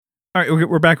All right,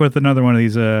 we're back with another one of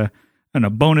these, I don't know,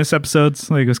 bonus episodes.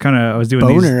 Like it was kind of, I was doing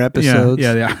boner episodes.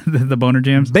 Yeah, the boner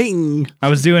jams. Bing. I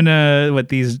was doing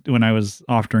when I was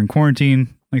off during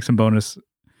quarantine, like some bonus.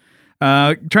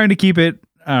 Trying to keep it.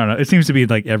 I don't know. It seems to be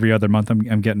like every other month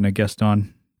I'm getting a guest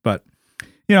on, but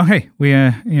hey, we're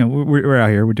out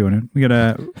here. We're doing it. We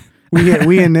got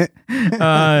we in it.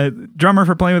 Drummer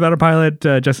for Playing Without a Pilot,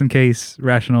 just in case.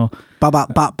 Rational.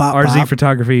 RZ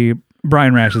Photography.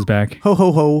 Brian Rash is back. Ho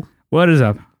ho ho. What is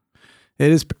up?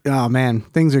 It is. Oh man,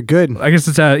 things are good. I guess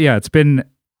it's it's been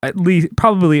at least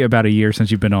probably about a year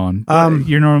since you've been on.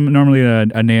 You're normally a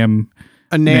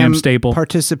NAMM staple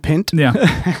participant. Yeah,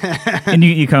 and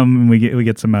you come and we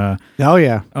get some. Oh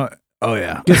yeah. Oh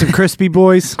yeah. Get some crispy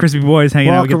boys. Crispy boys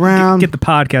hanging Walk out. around. Get the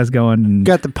podcast going. And,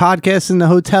 got the podcast in the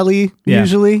hotel-y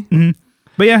usually. Mm-hmm.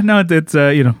 But yeah, no, it's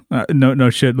no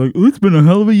shit. Like it's been a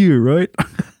hell of a year, right?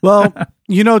 Well,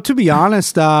 to be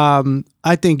honest,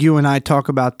 I think you and I talk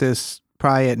about this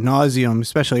probably ad nauseum,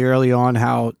 especially early on,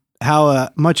 how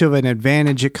much of an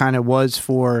advantage it kind of was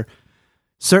for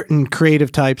certain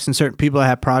creative types and certain people that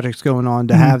have projects going on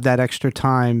to have that extra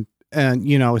time, and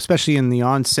especially in the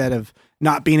onset of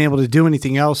not being able to do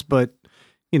anything else, but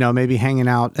maybe hanging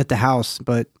out at the house,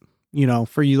 but.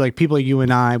 For you, like people like you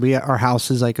and I, our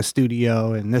house is like a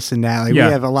studio and this and that. Like we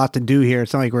have a lot to do here.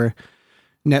 It's not like we're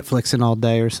Netflixing all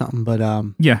day or something, but at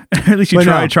least you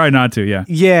try not to.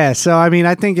 Yeah. So I mean,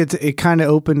 I think it kind of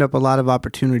opened up a lot of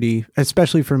opportunity,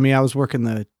 especially for me. I was working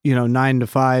the 9 to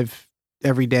 5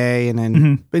 every day, and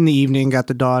then in the evening got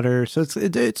the daughter. So it's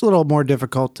a little more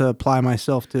difficult to apply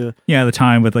myself to the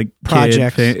time with like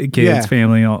projects, kids,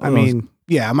 family. I mean.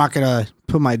 Yeah, I'm not going to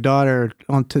put my daughter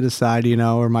onto the side,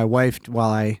 or my wife while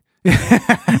I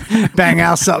bang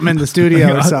out something in the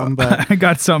studio or something. But I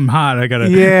got something hot. I got to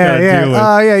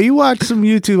Yeah, you watch some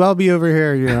YouTube. I'll be over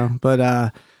here,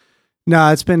 But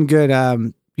no, it's been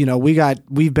good.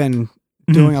 We've been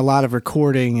doing a lot of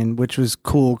recording, and which was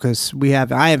cool because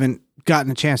I haven't gotten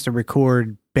a chance to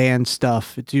record band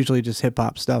stuff. It's usually just hip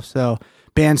hop stuff. So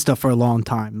band stuff for a long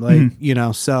time,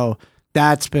 so.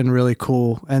 That's been really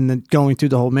cool. And then going through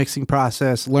the whole mixing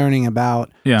process, learning about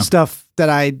stuff that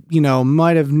I,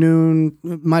 might have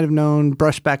known,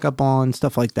 brush back up on,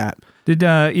 stuff like that. Did,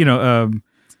 because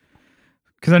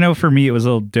I know for me it was a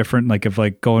little different, like if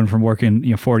like going from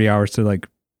working, 40 hours to like,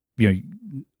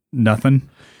 nothing.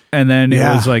 And then it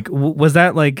was like, was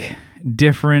that like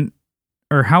different,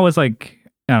 or how was like,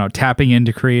 I don't know, tapping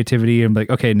into creativity and like,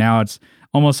 okay, now it's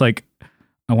almost like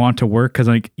I want to work. Cause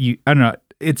like I don't know.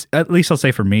 It's at least I'll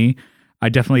say for me, I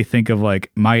definitely think of like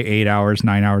my 8 hours,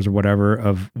 9 hours or whatever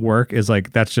of work is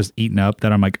like, that's just eaten up,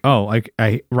 that I'm like, oh,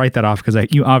 I write that off. Cause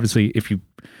you obviously, if you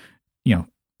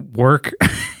work,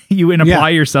 you apply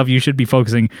yourself, you should be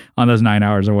focusing on those 9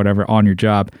 hours or whatever on your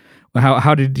job.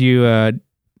 How did you, I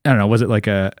don't know, was it like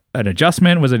an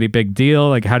adjustment? Was it a big deal?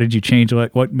 Like, how did you change?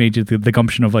 Like, what made you the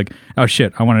gumption of like, oh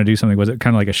shit, I want to do something? Was it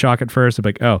kind of like a shock at first?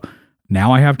 Like, oh,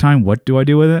 now I have time. What do I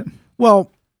do with it?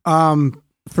 Well,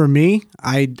 for me,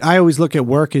 I always look at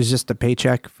work as just a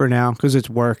paycheck for now because it's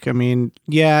work. I mean,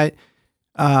 in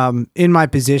my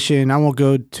position, I won't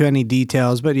go to any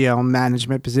details, but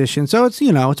management position. So it's,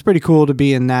 it's pretty cool to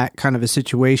be in that kind of a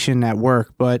situation at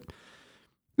work, but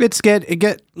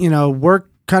work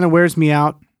kind of wears me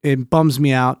out. It bums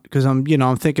me out because I'm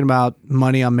thinking about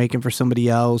money I'm making for somebody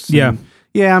else. And,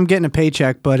 I'm getting a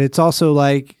paycheck, but it's also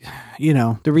like,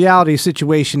 the reality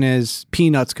situation is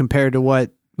peanuts compared to what,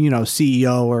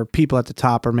 CEO or people at the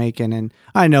top are making. And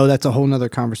I know that's a whole nother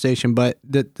conversation, but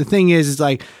the thing is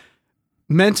like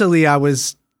mentally I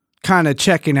was kind of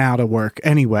checking out of work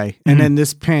anyway. And then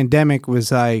this pandemic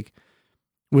was like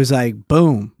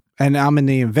boom. And I'm in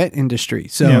the event industry.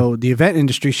 So the event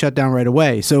industry shut down right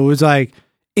away. So it was like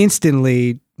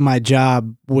instantly my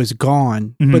job was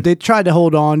gone, but they tried to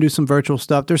hold on, do some virtual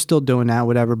stuff. They're still doing that,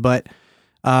 whatever. But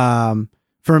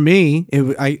for me,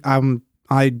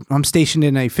 I'm stationed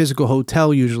in a physical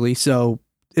hotel usually, so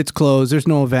it's closed. There's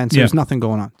no events. There's nothing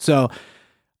going on. So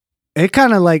it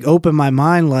kind of like opened my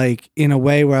mind, like in a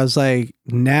way where I was like,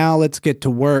 now let's get to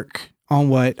work on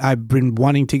what I've been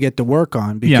wanting to get to work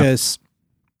on because,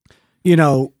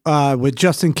 with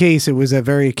Just In Case, it was a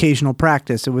very occasional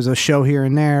practice. It was a show here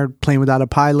and there, Playing Without a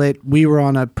Pilot. We were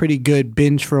on a pretty good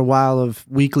binge for a while of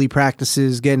weekly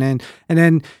practices getting in. And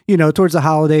then, towards the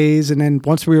holidays, and then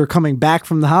once we were coming back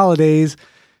from the holidays,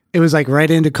 it was like right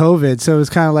into COVID. So it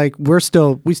was kind of like we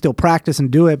still practice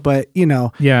and do it, but it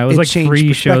was like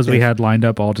 3 shows we had lined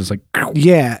up all just like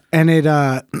and it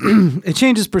it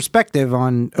changes perspective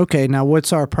on okay, now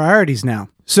what's our priorities now?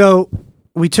 So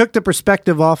we took the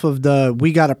perspective off of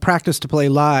we got to practice to play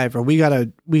live, or we got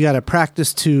to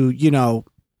practice to,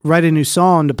 write a new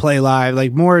song to play live.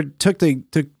 Like more took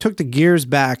the gears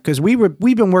back, because we've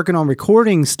been working on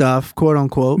recording stuff, quote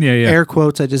unquote, air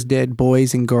quotes. I just did,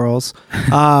 boys and girls.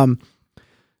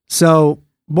 So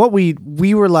what we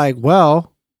were like,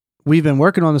 well, we've been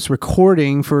working on this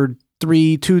recording for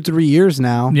 3 years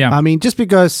now. Yeah. I mean, just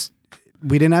because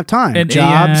we didn't have time, and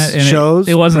jobs, and shows.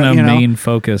 It wasn't a main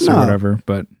focus or whatever,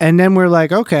 but. And then we're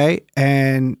like, okay.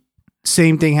 And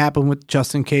same thing happened with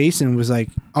Just In Case, and was like,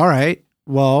 all right,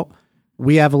 well,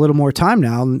 we have a little more time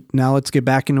now. Now let's get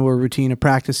back into a routine of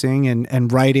practicing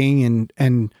and writing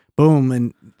and boom.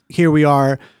 And here we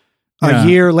are a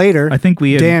year later. I think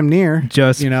we had damn near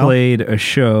just played a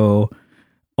show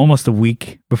almost a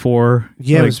week before.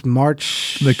 Yeah, it was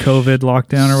March. The COVID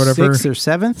lockdown or whatever. 6th or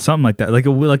 7th? Something like that.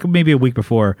 Like maybe a week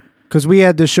before. Because we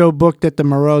had the show booked at the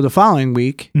Moreau the following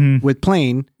week with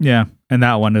Plane. Yeah. And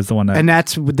that one is the one that... And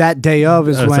that's that day of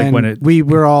is when we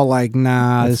were all like,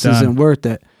 nah, this isn't worth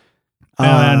it.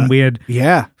 And we had...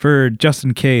 Yeah. For Just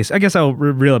In Case, I guess I'll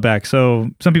reel it back. So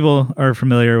some people are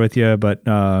familiar with you, but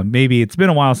maybe it's been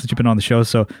a while since you've been on the show.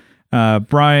 So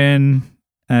Brian,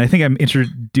 I think I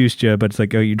introduced you, but it's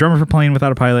like, you're drummer for Plane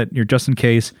Without a Pilot. You're Just In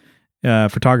Case.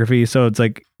 Photography. So it's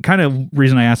like kind of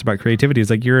reason I asked about creativity is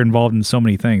like you're involved in so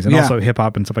many things, and also hip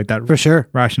hop and stuff like that. For sure.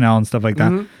 Rationale and stuff like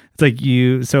that. It's like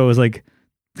so it was like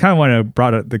kind of when I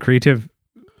brought up the creative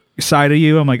side of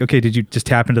you, I'm like, okay, did you just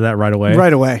tap into that right away?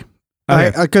 Right away.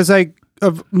 Because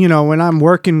when I'm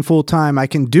working full time, I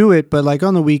can do it, but like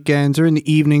on the weekends or in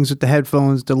the evenings with the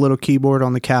headphones, the little keyboard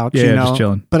on the couch, just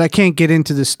chilling. But I can't get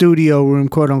into the studio room,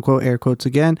 quote unquote, air quotes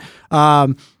again,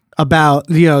 about,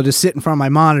 to sit in front of my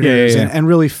monitors and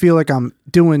really feel like I'm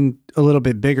doing a little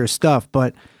bit bigger stuff.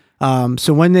 But,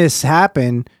 so when this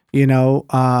happened,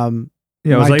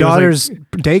 my daughter's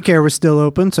daycare was still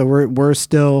open. So we're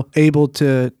still able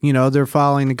to, they're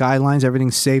following the guidelines.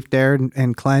 Everything's safe there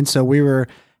and cleansed. So we were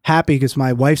happy because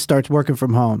my wife starts working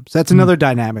from home. So that's another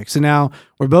dynamic. So now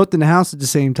we're both in the house at the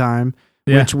same time,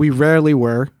 which we rarely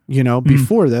were,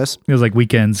 before this. It was like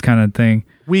weekends kind of thing.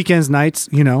 Weekends, nights,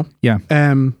 Yeah.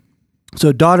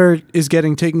 So daughter is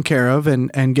getting taken care of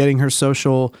and getting her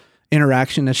social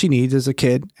interaction that she needs as a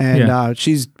kid. And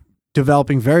she's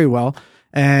developing very well.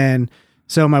 And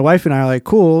so my wife and I are like,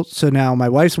 cool. So now my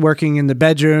wife's working in the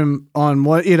bedroom on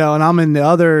and I'm in the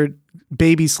other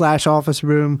baby/office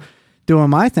room doing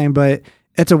my thing. But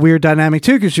it's a weird dynamic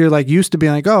too, because you're like used to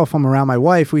being like, oh, if I'm around my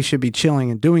wife, we should be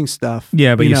chilling and doing stuff.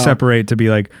 Yeah, but you separate to be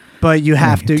like... But you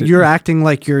have to, you're acting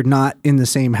like you're not in the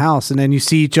same house. And then you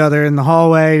see each other in the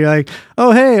hallway. You're like,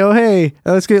 oh, hey,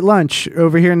 let's get lunch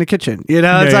over here in the kitchen.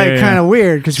 It's kind of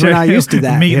weird because we're not used to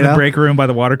that. Meet in the break room by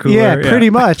the water cooler. Yeah, pretty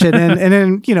much. And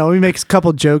then, we make a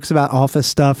couple jokes about office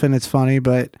stuff and it's funny,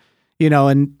 but,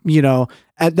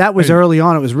 that was early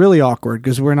on. It was really awkward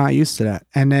because we're not used to that.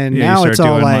 And then now it's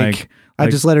all like I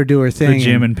just let her do her thing. The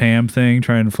Jim and Pam thing,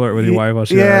 trying to flirt with your wife while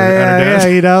she's at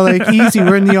her desk. Like easy,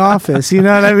 we're in the office. You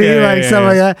know what I mean? Stuff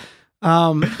like that.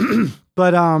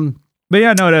 But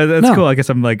yeah, no, that's cool. I guess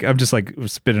I'm just like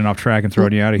spinning off track and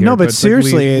throwing you out of here. No, but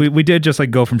seriously, like we did just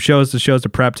like go from shows to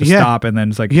prep to stop, and then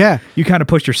it's like you kind of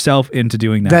pushed yourself into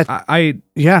doing that. I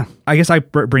guess I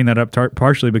bring that up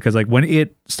partially because like when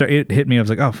it hit me, I was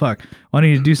like, oh fuck, I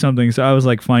need to do something. So I was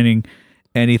like finding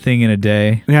anything in a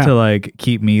day to like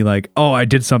keep me like, oh, I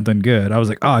did something good. I was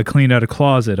like, oh, I cleaned out a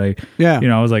closet. I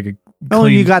was like.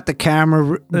 You got the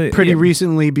camera pretty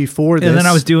recently before this. And then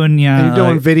I was doing, and you're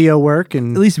doing video work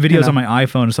and at least videos on my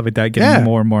iPhone and stuff like that, getting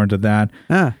more and more into that.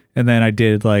 Yeah. And then I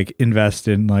did like invest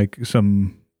in like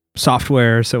some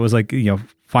software. So it was like,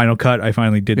 Final Cut. I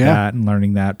finally did that and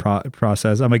learning that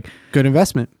process. I'm like, good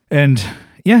investment. And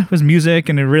it was music.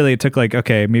 And it took like,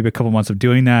 okay, maybe a couple months of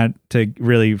doing that to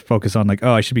really focus on like,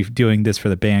 oh, I should be doing this for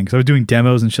the band. Cause I was doing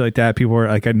demos and shit like that. People were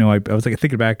like, I was like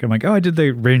thinking back. I'm like, oh, I did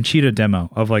the Ranchita demo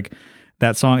of like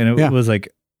that song. And it was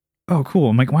like, oh, cool.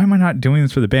 I'm like, why am I not doing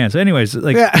this for the band? So anyways,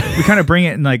 like we kind of bring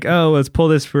it and like, oh, let's pull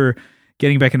this for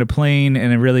getting back into Plane,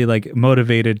 and then really like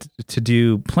motivated to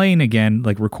do Plane again,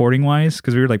 like recording wise.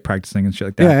 Cause we were like practicing and shit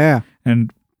like that. Yeah.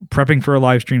 And prepping for a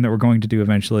live stream that we're going to do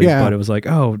eventually. Yeah. But it was like,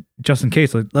 oh, just in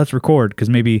case, let's record. Cause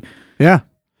maybe. Yeah.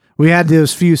 We had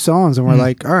those few songs and we're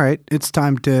like, all right, it's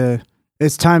time to,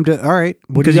 all right.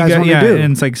 What do you guys want to do?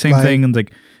 And it's like same thing. And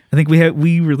like, I think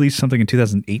we released something in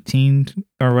 2018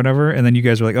 or whatever. And then you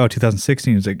guys were like, oh,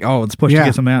 2016. It's like, oh, let's push to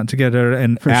get something out together.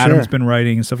 And for Adam's been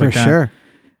writing and stuff like that. For sure.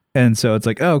 And so it's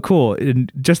like, oh, cool.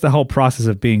 And just the whole process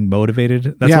of being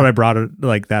motivated. That's what I brought it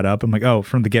like that up. I'm like, oh,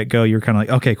 from the get go, you're kind of like,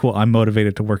 okay, cool. I'm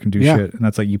motivated to work and do shit. And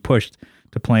that's like, you pushed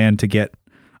to plan to get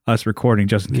us recording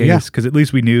just in case, because at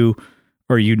least we knew,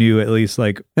 or you knew at least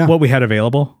like what we had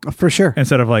available for sure.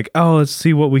 Instead of like, oh, let's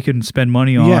see what we can spend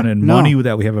money on money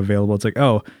that we have available. It's like,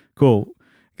 oh, cool,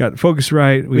 got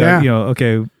Focusrite. We got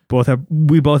okay,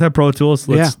 we both have Pro Tools.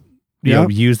 Let's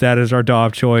use that as our DAW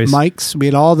of choice. Mics, we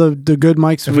had all the good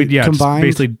mics combined.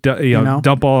 Basically,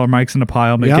 dump all our mics in a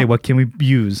pile. Like, okay, what can we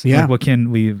use? Yeah, like, what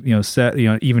can we set?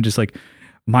 Even just like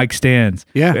mic stands.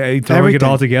 Yeah, throwing it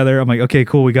all together. I'm like, okay,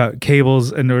 cool. We got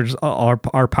cables, and there's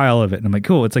our pile of it. And I'm like,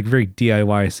 cool. It's like very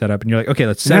DIY setup. And you're like, okay,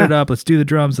 let's set it up. Let's do the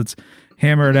drums. Let's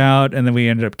hammer it out. And then we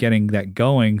ended up getting that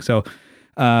going. So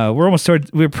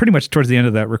we're pretty much towards the end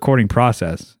of that recording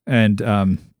process. And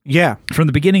from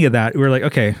the beginning of that, we were like,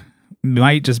 okay,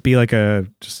 might just be like a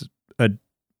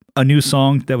new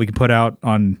song that we can put out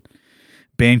on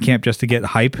Bandcamp just to get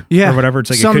hype or whatever.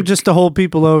 It's like just to hold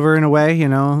people over in a way,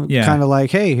 kind of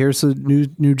like, hey, here's a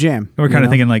new jam. And we're kind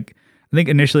of thinking like, I think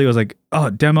initially it was like, oh,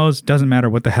 demos, doesn't matter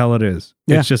what the hell it is.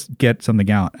 It's just get something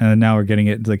out. And now we're getting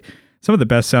it. It's like some of the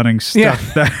best sounding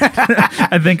stuff that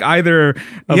I think either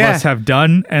of us have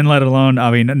done, and let alone,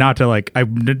 I mean, not to like, I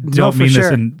don't mean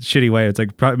this in a shitty way. It's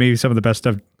like probably maybe some of the best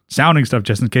sounding stuff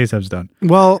just in case I've done.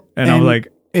 Well, and I'm like,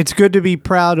 it's good to be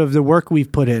proud of the work we've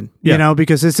put in,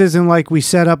 because this isn't like we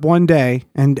set up one day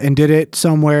and did it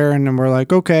somewhere and then we're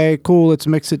like, okay, cool, let's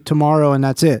mix it tomorrow and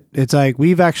that's it. It's like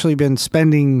we've actually been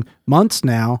spending months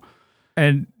now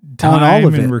and time on all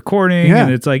of and recording,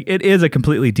 and it's like it is a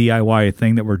completely DIY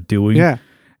thing that we're doing. Yeah,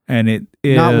 and it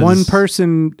is not one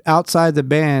person outside the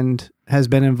band has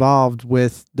been involved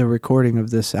with the recording of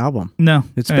this album. No,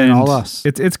 it's been all us.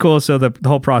 It's cool. So the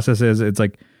whole process is, it's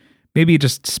like maybe it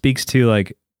just speaks to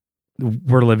like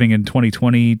we're living in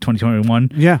 2020,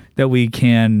 2021. Yeah, that we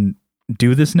can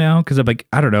do this now, because I'm like,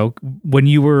 I don't know, when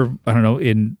you were, I don't know,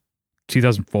 in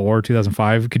 2004,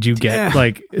 2005, could you get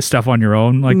like stuff on your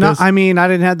own like this? I mean, I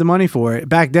didn't have the money for it.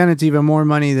 Back then, it's even more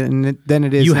money than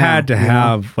it is You now, had to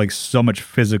have like so much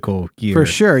physical gear. For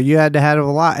sure. You had to have a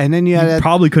lot. And then you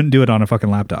probably couldn't do it on a fucking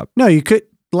laptop. No, you could.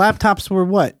 Laptops were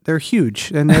what? They're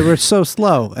huge and they were so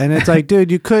slow. And it's like,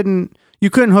 dude, you couldn't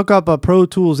hook up a Pro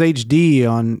Tools HD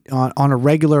on a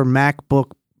regular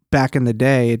MacBook back in the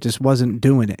day. It just wasn't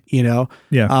doing it,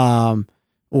 Yeah.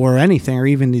 Or anything, or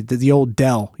even the old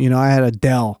Dell. I had a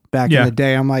Dell back in the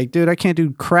day. I'm like, dude, I can't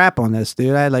do crap on this,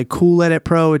 dude. I had like Cool Edit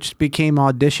Pro, which became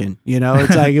Audition.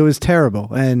 It's like, it was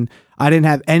terrible. And I didn't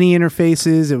have any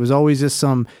interfaces. It was always just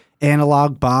some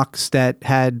analog box that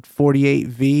had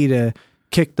 48V to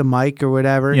kick the mic or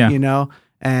whatever,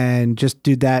 and just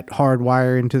do that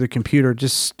hardwire into the computer.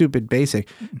 Just stupid basic.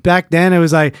 Back then, it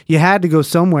was like, you had to go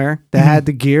somewhere that had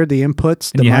the gear, the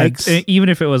inputs, the mics. Even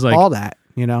if it was like all that.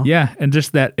 Yeah, and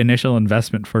just that initial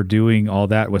investment for doing all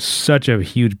that was such a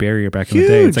huge barrier back in the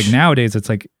day. It's like nowadays, it's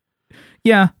like,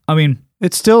 I mean,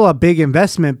 it's still a big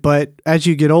investment, but as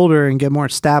you get older and get more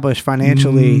established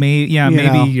financially,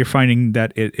 maybe you're finding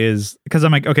that it is, because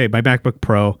I'm like, okay, my MacBook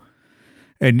Pro,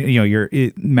 and you're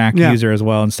a Mac user as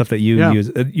well, and stuff that you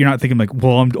use. You're not thinking like,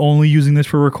 well, I'm only using this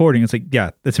for recording. It's like,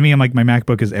 to me, I'm like, my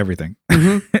MacBook is everything.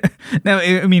 Mm-hmm. Now,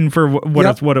 I mean, for what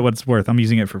it's worth, I'm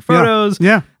using it for photos.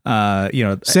 Yeah.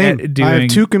 Same. I have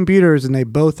two computers, and they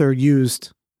both are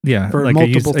used. Yeah, for like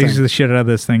multiple things. I use the shit out of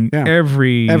this thing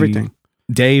everything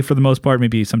day for the most part.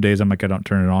 Maybe some days I'm like, I don't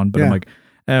turn it on, but I'm like,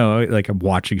 oh, like I'm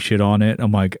watching shit on it.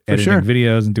 I'm like editing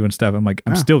videos and doing stuff. I'm like,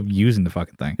 I'm still using the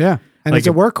fucking thing. Yeah, and like, it's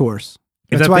a workhorse.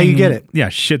 That's why you get it. Yeah,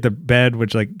 shit the bed,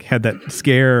 which like had that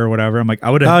scare or whatever. I'm like, I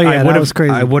would have. Oh yeah, that was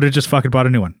crazy. I would have just fucking bought a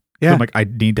new one. Yeah, I'm like, I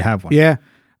need to have one. Yeah,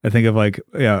 I think of like,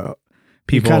 people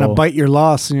you kind of bite your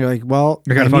loss, and you're like, well,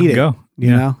 I gotta fucking go.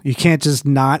 You know, you can't just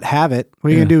not have it. What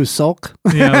are you gonna do? Sulk?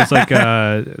 Yeah, it's like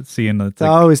seeing. It's I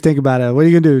always think about it. What are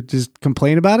you gonna do? Just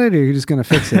complain about it, or you're just gonna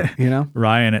fix it?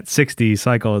 Ryan at 60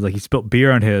 cycle is like, he spilled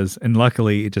beer on his, and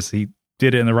luckily he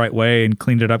did it in the right way and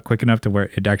cleaned it up quick enough to where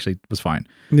it actually was fine.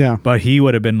 Yeah, but he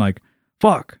would have been like,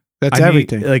 fuck, that's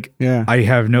everything. I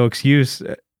have no excuse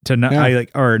to not,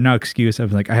 or no excuse. I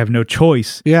was like, I have no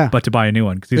choice, but to buy a new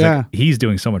one, because he's like, he's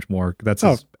doing so much more. That's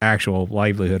his actual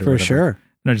livelihood, for sure.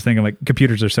 And I'm just thinking like,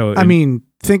 computers are so. I mean,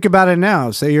 think about it now.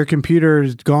 Say your computer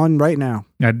is gone right now.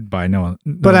 I'd buy no one.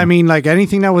 But I mean, like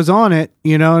anything that was on it,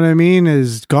 you know what I mean,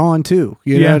 is gone too.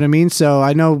 You know what I mean? So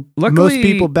I know most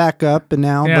people back up and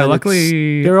now, but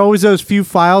luckily there are always those few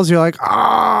files you're like,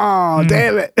 oh,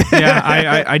 damn it.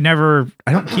 I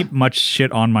don't keep much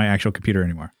shit on my actual computer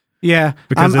anymore. Yeah,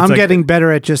 because I'm getting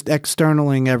better at just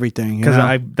externaling everything.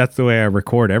 Because that's the way I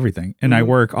record everything. And I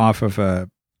work off of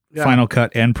Final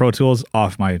Cut and Pro Tools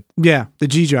off my... Yeah, the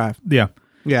G drive. Yeah.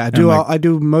 Yeah, I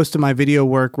do most of my video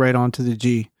work right onto the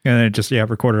G. And then it just,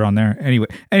 recorded on there.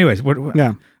 Anyways,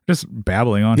 just just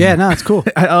babbling on. Yeah, here. no, it's cool.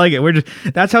 I like it. We're just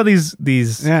that's how these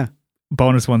yeah.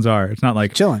 bonus ones are. It's not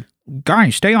like chilling.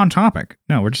 Guys, stay on topic.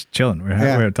 No, we're just chilling.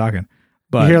 We're talking.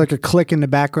 But you hear like a click in the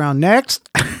background. Next.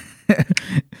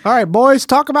 All right, boys,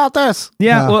 talk about this.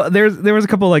 Yeah, well, there was a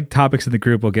couple like topics in the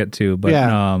group we'll get to,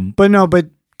 but but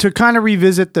to kind of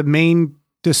revisit the main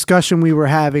discussion we were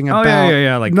having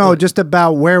about like just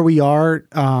about where we are,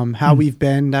 how we've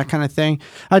been, that kind of thing.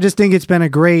 I just think it's been a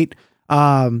great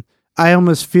I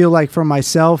almost feel like for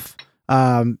myself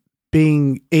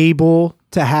being able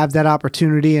to have that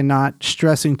opportunity and not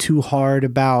stressing too hard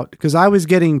about, because I was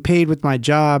getting paid with my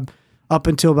job up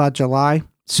until about July.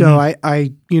 So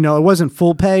I it wasn't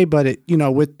full pay, but it,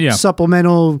 with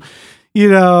supplemental,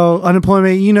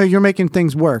 unemployment, you're making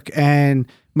things work. And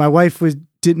my wife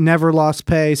never lost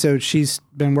pay. So she's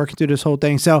been working through this whole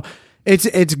thing. So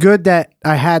it's good that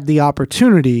I had the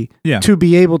opportunity to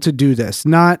be able to do this.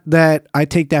 Not that I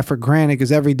take that for granted,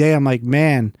 because every day I'm like,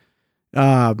 man,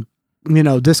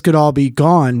 this could all be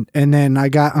gone. And then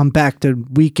I'm back to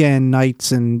weekend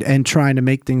nights and trying to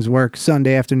make things work,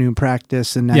 Sunday afternoon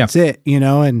practice, and that's it,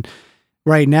 and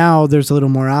right now there's a little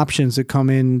more options that come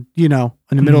in, in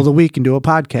the middle of the week and do a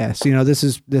podcast.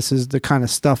 This is the kind of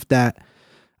stuff that,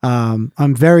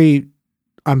 I'm very,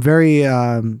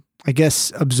 I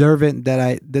guess, observant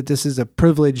that this is a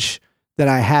privilege that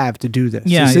I have to do this.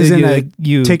 Yeah. This isn't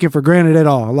you take it for granted at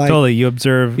all. Like, totally. You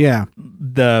observe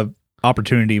the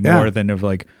opportunity more than of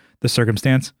like the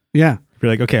circumstance. Yeah. You're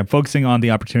like, okay, I'm focusing on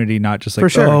the opportunity, not just like,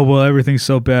 sure. oh, well, everything's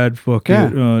so bad. Fuck it.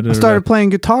 I started playing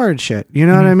guitar and shit. You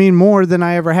know what I mean? More than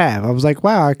I ever have. I was like,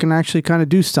 wow, I can actually kind of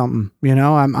do something.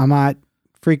 I'm not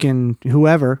freaking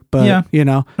whoever, but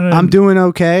I'm doing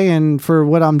okay. And for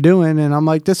what I'm doing, and I'm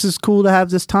like, this is cool to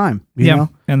have this time. You know?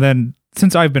 And then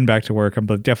since I've been back to work, I'm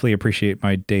definitely appreciate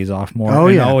my days off more. Oh,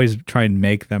 and I always try and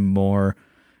make them more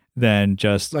than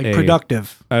just like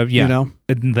productive, and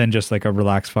then just like a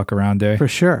relaxed fuck around day. For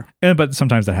sure. But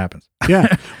sometimes that happens.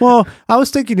 Yeah. Well, I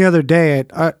was thinking the other day,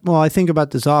 I think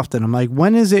about this often. I'm like,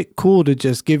 when is it cool to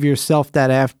just give yourself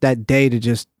that day to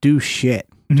just do shit?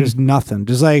 Just nothing.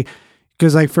 Just like,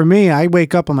 because like for me, I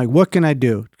wake up, I'm like, what can I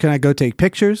do? Can I go take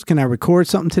pictures? Can I record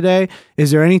something today?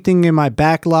 Is there anything in my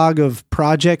backlog of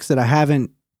projects that I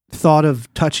haven't thought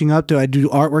of touching up? Do I do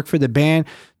artwork for the band?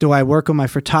 Do I work on my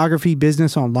photography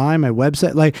business online, my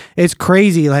website? Like, it's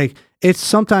crazy. Like, it's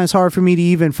sometimes hard for me to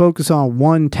even focus on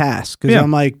one task, because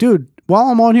I'm like, dude, while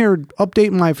I'm on here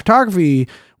updating my photography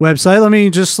website, let me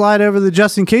just slide over the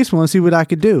just in case one and see what I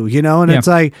could do, and it's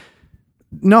like,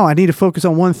 no, I need to focus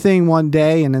on one thing one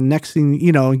day, and the next thing,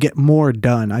 and get more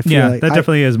done. I feel like that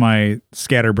definitely is my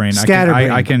scatterbrain.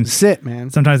 I can sit, man.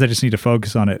 Sometimes I just need to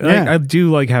focus on it. I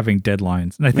do like having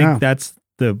deadlines, and I think that's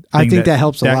the thing I think that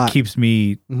helps a lot. That keeps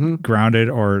me grounded,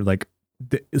 or like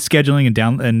scheduling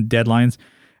and deadlines,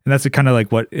 and that's kind of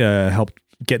like what helped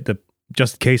get the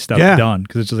just in case stuff done,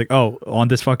 because it's just like, oh, on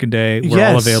this fucking day we're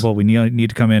all available. We need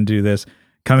to come in and do this.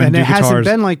 And it hasn't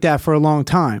been like that for a long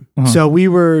time. So we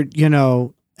were,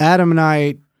 Adam and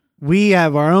I, we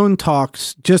have our own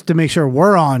talks just to make sure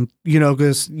we're on,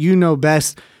 because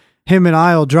best. Him and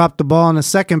I will drop the ball in a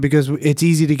second, because it's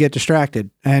easy to get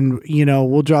distracted. And,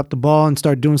 we'll drop the ball and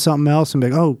start doing something else and be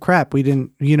like, oh, crap, we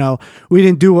didn't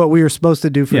do what we were supposed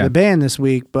to do for the band this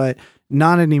week, but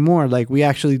not anymore. Like, we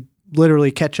actually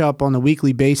literally catch up on a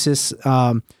weekly basis.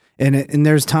 And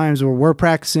there's times where we're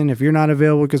practicing if you're not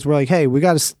available, because we're like, hey, we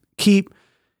got to keep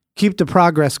the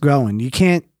progress going. You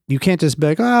can't just be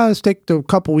like, oh, let's take a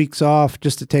couple weeks off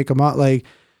just to take them out. Like,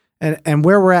 and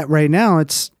where we're at right now,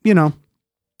 it's,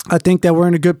 I think that we're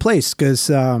in a good place, because,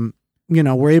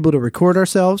 we're able to record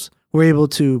ourselves. We're able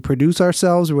to produce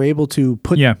ourselves. We're able to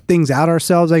put things out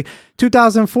ourselves. Like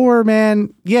 2004,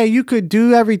 man. Yeah, you could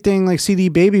do everything like CD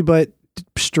Baby, but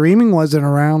streaming wasn't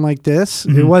around like this.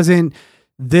 It wasn't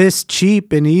this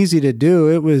cheap and easy to do.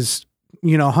 It was,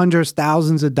 hundreds,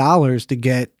 thousands of dollars to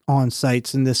get on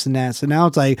sites and this and that. So now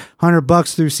it's like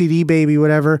 $100 through CD Baby,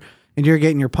 whatever, and you're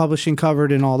getting your publishing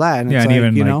covered and all that. And it's and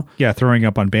like, even throwing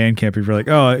up on Bandcamp, if you're like,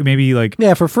 oh, maybe like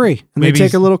for free, and maybe they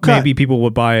take a little cut. Maybe people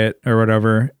would buy it or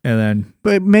whatever, and then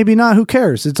but maybe not. Who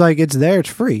cares? It's like it's there, it's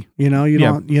free. You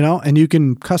don't, and you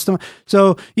can custom.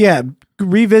 So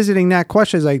revisiting that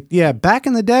question is like, back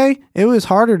in the day, it was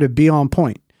harder to be on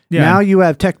point. Yeah. Now you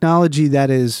have technology that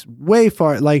is way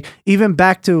far, like even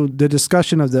back to the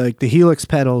discussion of the Helix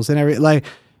pedals and everything. Like,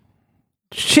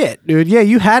 shit, dude. Yeah,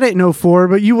 you had it in 04,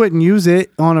 but you wouldn't use it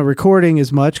on a recording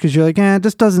as much, because you're like,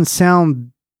 this doesn't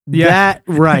sound that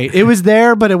right. It was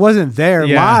there, but it wasn't there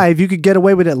live. You could get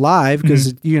away with it live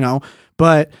because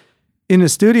but in the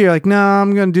studio, you're like, no,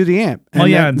 I'm going to do the amp.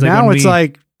 And now it's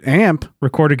like, amp,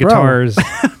 recorded guitars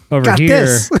over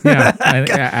here. Yeah,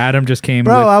 Adam just came.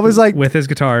 I was like, with his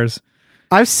guitars.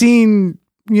 I've seen,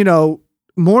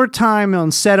 more time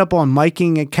on setup on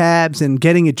miking and cabs and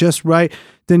getting it just right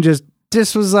than just.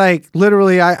 This was like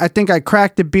literally. I think I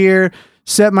cracked a beer,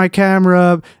 set my camera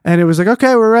up, and it was like,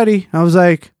 okay, we're ready. I was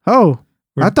like, oh.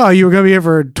 I thought you were going to be here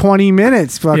for 20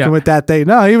 minutes fucking with that thing.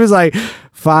 No, he was like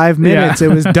 5 minutes. It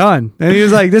was done. And he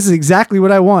was like, this is exactly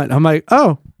what I want. I'm like,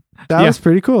 oh, that was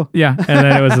pretty cool. Yeah. And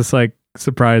then it was just like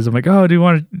surprise. I'm like, oh, do you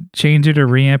want to change it or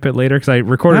reamp it later? Because I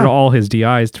recorded all his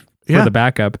DIs for the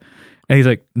backup. And he's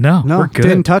like, no, we're good.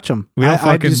 Didn't touch them.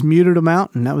 I just muted them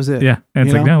out and that was it. Yeah. And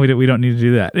it's like, no, we don't need to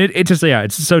do that. It just,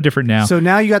 it's so different now. So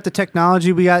now you got the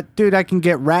technology. We got, dude, I can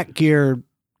get rack gear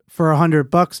for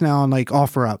 $100 now on like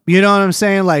OfferUp. You know what I'm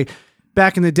saying? Like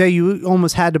back in the day, you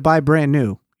almost had to buy brand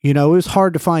new. It was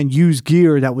hard to find used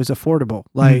gear that was affordable.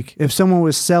 Like if someone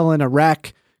was selling a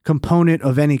rack component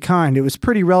of any kind, it was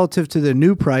pretty relative to the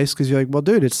new price because you're like, well,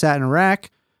 dude, it sat in a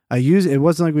rack. I use it. It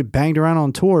wasn't like we banged around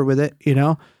on tour with it,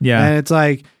 Yeah. And it's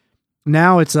like,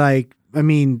 now it's like, I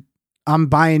mean, I'm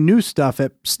buying new stuff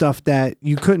that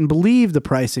you couldn't believe the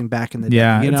pricing back in the day.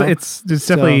 Yeah. It's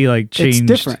definitely like changed. It's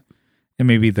different. And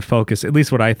maybe the focus, at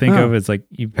least what I think of is like,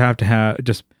 you have to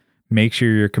just make sure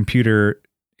your computer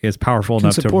is powerful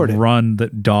enough to run the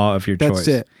DAW of your choice. That's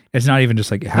it. It's not even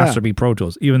just like, it has to be Pro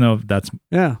Tools, even though that's...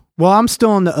 Yeah. Well, I'm still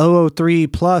on the 003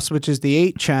 Plus, which is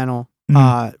the 8-channel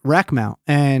rack mount.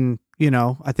 And,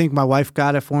 I think my wife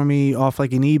got it for me off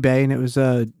like an eBay, and it was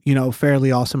a,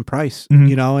 fairly awesome price,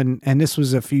 and this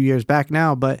was a few years back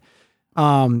now, but...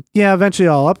 eventually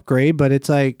I'll upgrade, but it's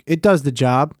like, it does the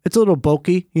job. It's a little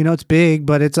bulky, it's big,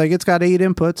 but it's like, it's got 8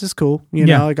 inputs. It's cool.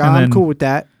 I'm cool with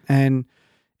that. And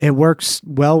it works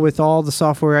well with all the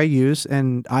software I use.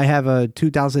 And I have a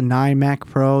 2009 Mac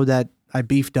Pro that I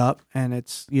beefed up, and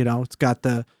it's, it's got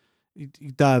the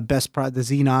best the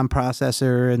Xenon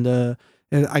processor and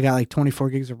I got like 24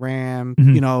 gigs of RAM,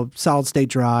 solid state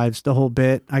drives, the whole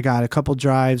bit. I got a couple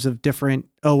drives of different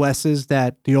OSs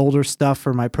the older stuff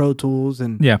for my Pro Tools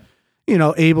and,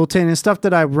 Ableton and stuff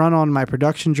that I run on my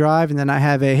production drive. And then I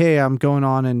have I'm going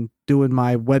on and doing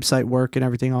my website work and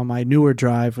everything on my newer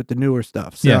drive with the newer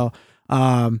stuff. So,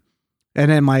 and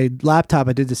then my laptop,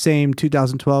 I did the same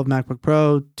 2012 MacBook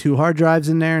Pro, 2 hard drives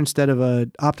in there instead of a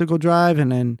optical drive.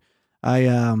 And then I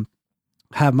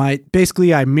have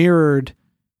I mirrored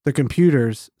the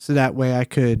computers so that way I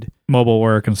could mobile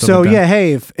work and stuff. So like that.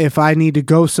 hey, if I need to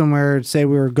go somewhere, say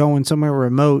we were going somewhere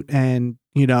remote, and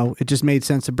it just made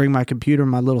sense to bring my computer,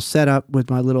 my little setup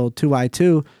with my little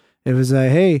 2i2. It was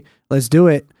hey, let's do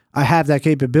it. I have that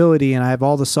capability, and I have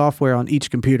all the software on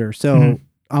each computer. So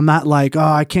I'm not like, oh,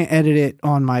 I can't edit it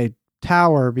on my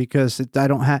tower because I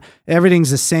don't have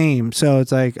everything's the same. So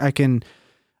it's like I can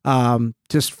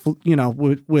just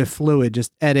with Fluid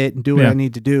just edit and do what I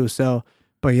need to do. So.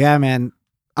 But yeah, man,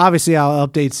 obviously I'll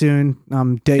update soon.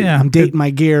 I'm dating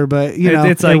my gear, but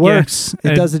it's like, it works.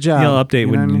 It does the job. You'll update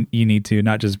when you need to,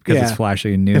 not just because it's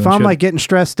flashy and new. If I'm like getting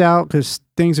stressed out because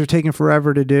things are taking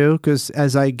forever to do, because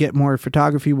as I get more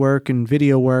photography work and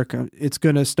video work, it's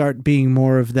going to start being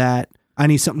more of that. I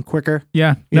need something quicker.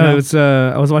 Yeah. No, it was,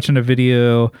 I was watching a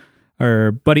video,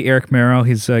 our buddy Eric Merrow,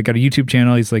 he's got a YouTube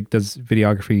channel. He's like, does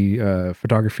videography,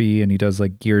 photography, and he does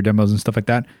like gear demos and stuff like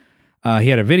that. He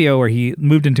had a video where he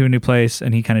moved into a new place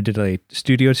and he kind of did a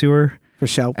studio tour. For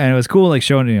sure. And it was cool, like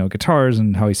showing, guitars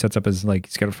and how he sets up his, like,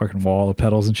 he's got a fucking wall of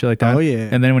pedals and shit like that. Oh, yeah.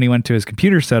 And then when he went to his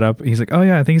computer setup, he's like, oh,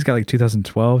 yeah, I think he's got like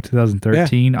 2012,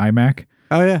 2013 iMac.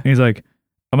 Oh, yeah. And he's like,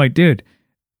 I'm like, dude,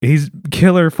 he's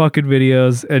killer fucking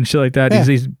videos and shit like that. Yeah.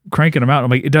 He's cranking them out.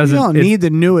 I'm like, it doesn't. You don't need the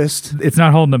newest. It's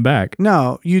not holding them back.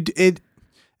 No,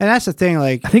 and that's the thing,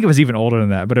 like... I think it was even older than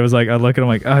that, but it was like, I look at him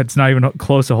like, oh, it's not even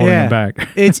close to holding him back.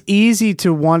 It's easy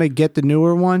to want to get the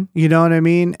newer one, you know what I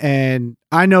mean? And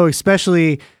I know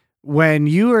especially when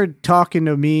you were talking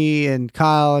to me and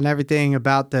Kyle and everything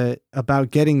about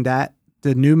getting the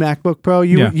new MacBook Pro,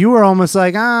 you were almost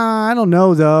like, I don't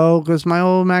know though, because my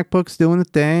old MacBook's doing the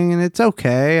thing and it's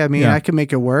okay. I mean, I can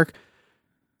make it work.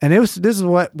 And this is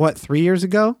what 3 years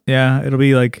ago? Yeah, it'll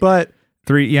be like... But...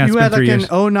 you had like years.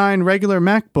 an 09 regular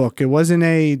MacBook. It wasn't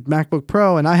a MacBook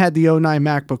Pro, and I had the 09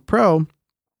 MacBook Pro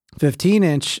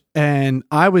 15-inch, and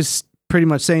I was pretty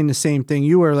much saying the same thing.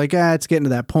 You were like, it's getting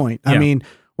to that point. Yeah. I mean,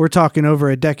 we're talking over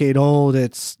a decade old.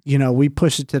 It's, we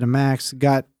pushed it to the max,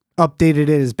 updated it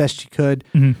as best you could.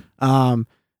 Mm-hmm.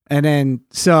 And then,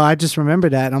 so I just remember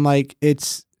that. And I'm like,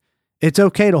 it's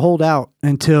okay to hold out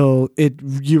until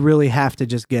you really have to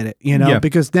just get it,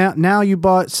 because now you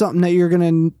bought something that you're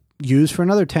going to use for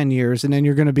another 10 years, and then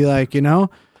you're going to be like,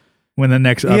 when the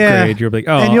next upgrade, you're like,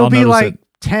 oh, and you'll be like,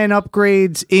 10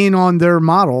 upgrades in on their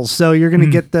models. So you're going to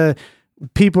get the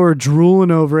people are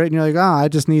drooling over it and you're like, I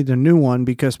just need a new one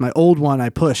because my old one I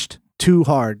pushed too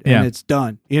hard and it's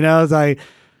done. It's like,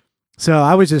 so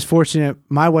I was just fortunate.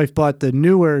 My wife bought the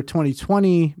newer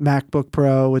 2020 MacBook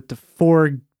Pro with the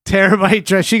 4 terabyte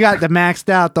drive. She got the maxed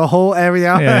out, the whole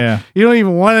everything. You don't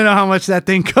even want to know how much that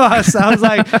thing costs. I was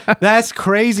like, that's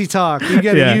crazy talk. You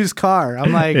get a used car.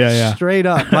 I'm like, straight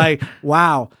up, like,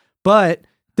 wow. But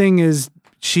thing is,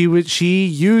 she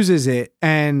uses it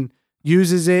and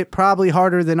uses it probably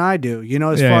harder than I do,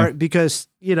 because,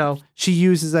 she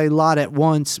uses a lot at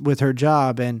once with her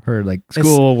job and her like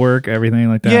school work, everything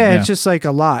like that. Yeah, it's just like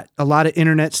a lot of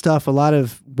internet stuff, a lot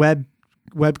of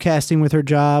webcasting with her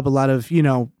job, a lot of,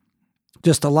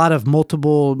 just a lot of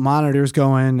multiple monitors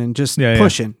going and just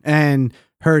pushing. And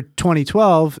her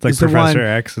 2012 like is the Professor one,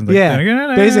 X. And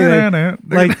basically,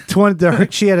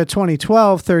 she had a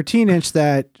 2012 13-inch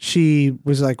that she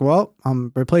was like, well,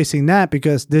 I'm replacing that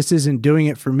because this isn't doing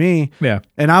it for me. Yeah.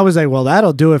 And I was like, well,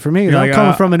 that'll do it for me. I'm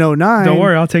coming from an 09. Don't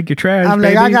worry, I'll take your trash. I'm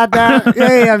baby. like, I got that.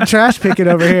 Hey, I'm trash picking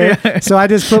over here. So I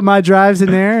just put my drives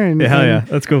in there. And hell yeah,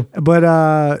 that's cool. But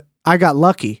I got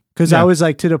lucky. Because I was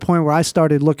like to the point where I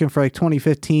started looking for like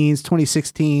 2015s,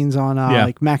 2016s on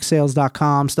like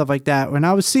MacSales.com, stuff like that. When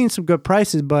I was seeing some good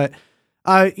prices, but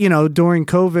during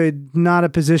COVID, not a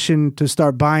position to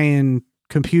start buying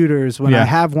computers when I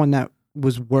have one that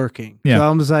was working. Yeah. So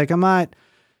I was like,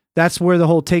 that's where the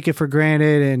whole take it for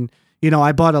granted. And,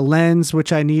 I bought a lens,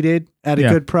 which I needed at a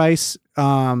good price.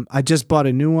 I just bought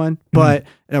a new one, but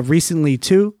recently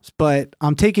too, but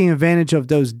I'm taking advantage of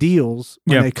those deals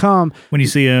when they come. When you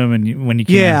see them and when you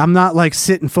can. Yeah, I'm not like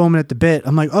sitting foaming at the bit.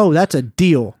 I'm like, oh, that's a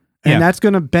deal. And that's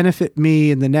going to benefit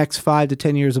me in the next 5 to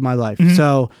 10 years of my life.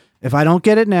 So if I don't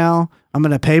get it now, I'm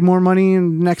going to pay more money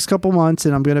in the next couple months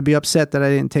and I'm going to be upset that I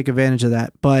didn't take advantage of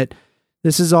that. But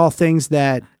this is all things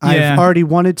that I've already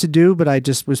wanted to do, but I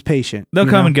just was patient. They'll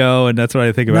come and go, and that's what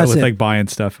I think about with like buying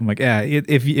stuff. I'm like,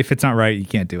 if it's not right, you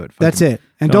can't do it. That's it.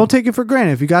 And don't take it for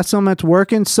granted. If you got something that's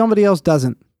working, somebody else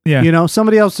doesn't. Yeah.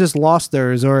 Somebody else just lost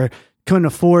theirs or couldn't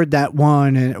afford that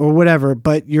one or whatever,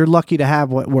 but you're lucky to have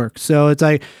what works. So it's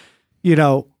like,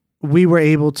 we were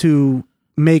able to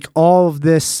make all of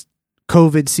this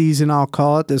COVID season, I'll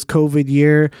call it, this COVID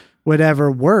year,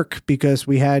 whatever, work because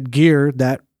we had gear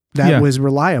that was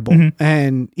reliable.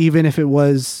 And even if it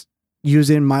was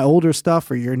using my older stuff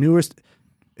or your newer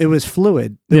it was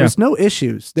fluid. There was no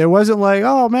issues. There wasn't like,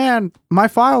 oh man, my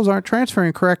files aren't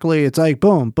transferring correctly. It's like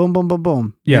boom, boom, boom, boom,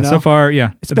 boom. Yeah, so far,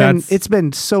 it's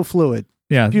been so fluid.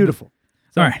 Yeah. Beautiful.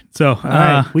 All right.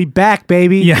 So we back,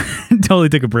 baby. Yeah. Totally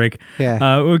took a break. Yeah.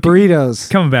 Burritos.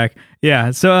 Coming back.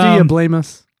 Yeah. So do you blame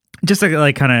us? Just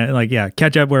like kind of like,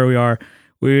 catch up where we are.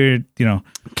 We're,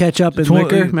 catch up in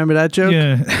liquor. Remember that joke?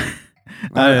 Yeah.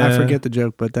 I forget the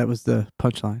joke, but that was the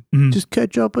punchline. Just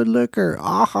catch up in liquor.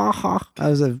 Ah, ha, ha. That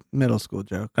was a middle school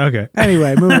joke. Okay.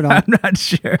 Anyway, moving on. I'm not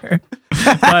sure.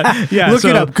 But, look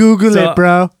it up. Google it,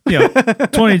 bro.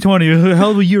 2020.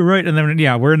 Hell of a year, right? And then,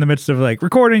 we're in the midst of like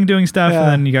recording, doing stuff. And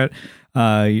then you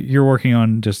got, you're working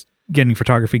on just getting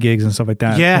photography gigs and stuff like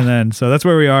that. Yeah. And then, so that's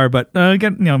where we are. But,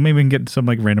 maybe we can get some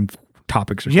like random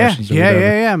topics or questions.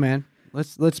 Yeah, man.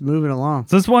 Let's move it along.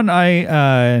 So this one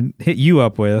I hit you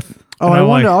up with. Oh, I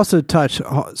wanted to also touch.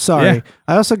 Sorry,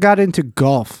 I also got into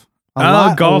golf.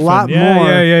 Golf. A lot more.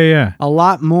 Yeah. A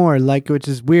lot more, which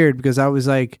is weird because I was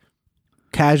like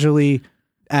casually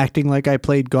acting like I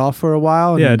played golf for a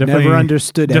while. And definitely never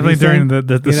understood. Definitely anything,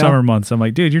 during the summer months, I'm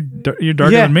like, dude, you're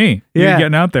darker than me. You're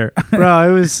getting out there, bro.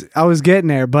 I was getting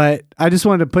there, but I just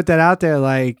wanted to put that out there.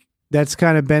 Like that's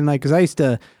kind of been like because I used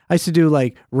to do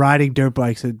like riding dirt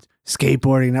bikes and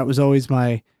skateboarding. That was always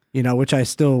my. Which I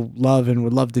still love and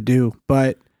would love to do,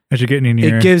 but as you're getting in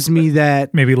your, it gives me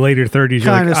that maybe later 30s,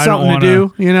 kind of something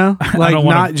to do, like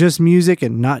not just music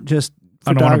and not just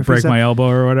I don't want to break my elbow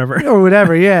or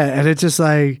whatever. Yeah. And it's just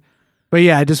like, but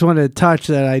I just wanted to touch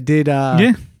that I did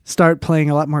start playing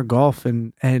a lot more golf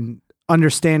and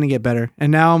understanding it better.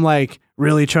 And now I'm like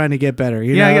really trying to get better.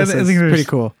 I think it's pretty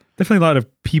cool. Definitely a lot of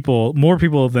more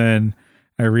people than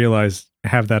I realized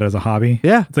have that as a hobby.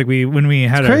 Yeah. It's like when we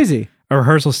had crazy. A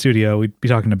rehearsal studio, we'd be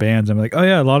talking to bands. I'm like, oh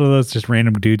yeah, a lot of those just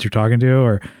random dudes you're talking to,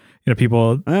 or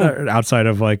people outside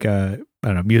of like I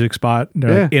don't know, music spot.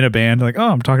 They're like in a band. Like, oh,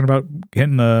 I'm talking about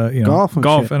hitting the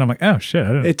golf, and I'm like, oh shit, I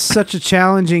didn't. It's such a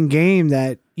challenging game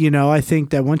that I think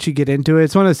that once you get into it,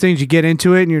 it's one of those things you get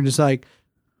into it and you're just like,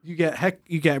 you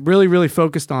get really really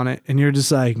focused on it, and you're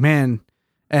just like, man,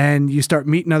 and you start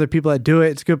meeting other people that do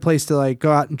it. It's a good place to like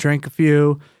go out and drink a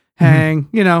few. Hang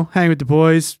with the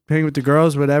boys, hang with the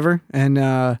girls, whatever, and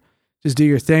just do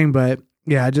your thing. But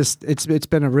yeah, it's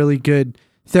been a really good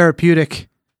therapeutic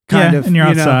kind of, and you're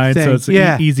outside, thing. so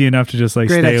it's easy enough to just like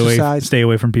Great stay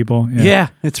away from people. Yeah,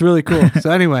 it's really cool.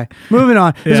 So anyway, moving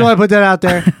on. Just want to put that out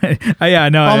there.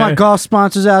 All my golf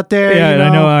sponsors out there. Yeah, and I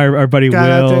know our buddy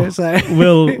Will there,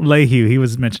 Will Lehue. He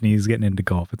was mentioning he's getting into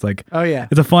golf. It's like, oh yeah,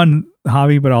 it's a fun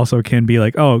hobby, but also can be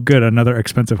like, oh, good, another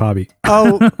expensive hobby.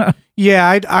 Oh yeah,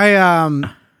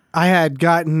 I had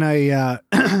gotten a.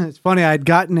 It's funny. I had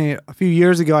gotten a few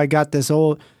years ago. I got this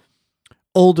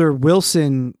older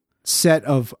Wilson set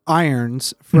of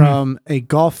irons from a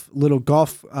little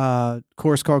golf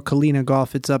course called Kalina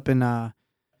Golf. It's up in I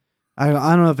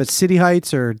don't know if it's City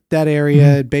Heights or that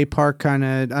area, Bay Park kind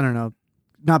of. I don't know,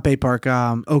 not Bay Park,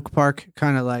 Oak Park,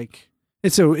 kind of like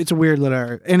it's a weird little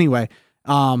area. Anyway,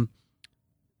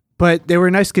 but they were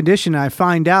in nice condition. I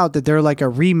find out that they're like a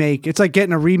remake. It's like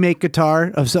getting a remake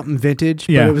guitar of something vintage.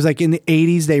 Yeah. But it was like in the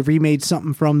 80s, they remade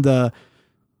something from the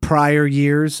prior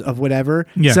years of whatever.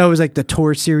 Yeah. So it was like the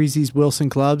Tour Series, these Wilson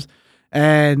clubs.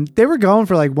 And they were going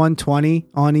for like $120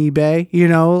 on eBay,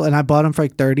 and I bought them for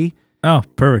like $30. Oh,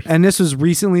 perfect. And this was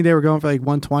recently, they were going for like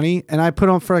 $120, and I put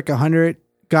them for like $100.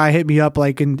 Guy hit me up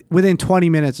like within 20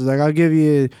 minutes. I was like, I'll give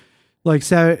you like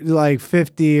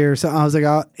 50 or something. I was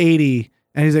like, 80.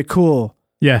 And he's like, cool.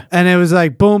 Yeah. And it was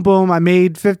like, boom, boom. I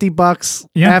made $50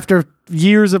 after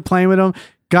years of playing with them.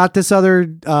 Got this other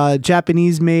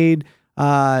Japanese made,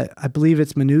 I believe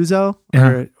it's Manuzzo,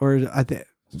 or I think,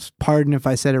 pardon if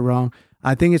I said it wrong.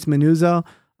 I think it's Manuzzo,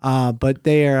 but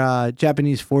they are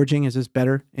Japanese forging is just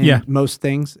better in most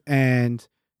things, and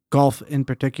golf in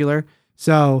particular.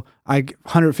 So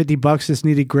 $150 just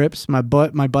needed grips. My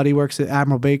buddy works at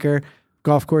Admiral Baker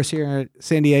golf course here at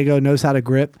San Diego, knows how to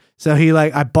grip. So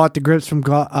I bought the grips from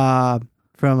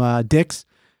Dick's.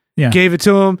 Yeah. Gave it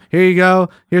to him. Here you go.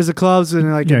 Here's the clubs.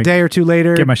 And like a day or two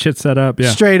later, get my shit set up.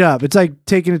 Yeah. Straight up. It's like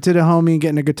taking it to the homie and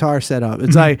getting a guitar set up.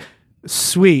 It's like,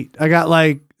 sweet. I got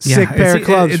like sick pair of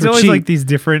clubs. It's for always cheap. like these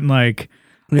different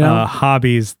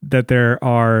hobbies that there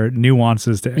are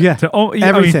nuances to. Yeah.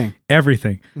 Everything.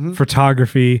 Everything. Mm-hmm.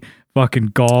 Photography, fucking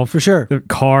golf. For sure. The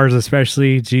cars,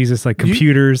 especially. Jesus, like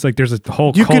computers. Like there's a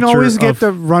whole You culture can always get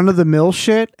the run of the mill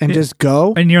shit and just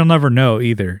go. And you'll never know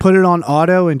either. Put it on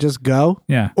auto and just go.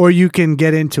 Yeah. Or you can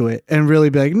get into it and really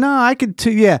be like, no, I could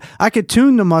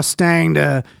tune the Mustang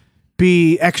to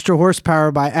be extra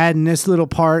horsepower by adding this little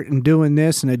part and doing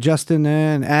this and adjusting that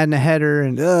and adding a header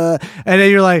and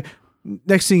then you're like,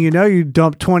 next thing you know, you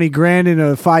dump $20,000 in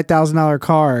a $5,000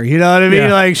 car. You know what I mean? Yeah.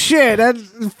 You're like, shit,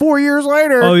 that's 4 years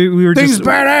later. Oh, we were things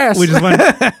badass. We just went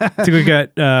to go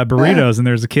get burritos, and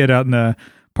there's a kid out in the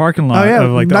parking lot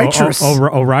of like Nitrous.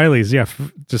 O'Reilly's. Yeah,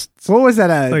 just what was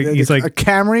that? He's like a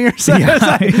Camry or something.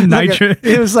 Yeah, Nitrous.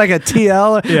 It was like a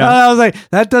TL. Yeah. I was like,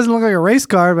 that doesn't look like a race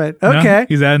car, but okay. No,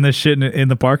 he's adding this shit in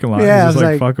the parking lot. Yeah, he's just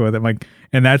like fucking with it. I'm like,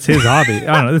 and that's his hobby.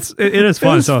 I don't know. It is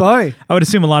fun. It's funny. I would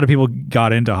assume a lot of people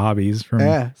got into hobbies from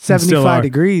 75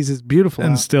 degrees is beautiful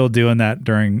and still doing that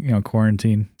during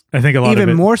quarantine. I think a lot even of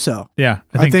it, more so. Yeah,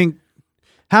 I think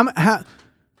how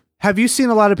have you seen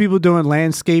a lot of people doing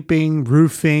landscaping,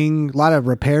 roofing, a lot of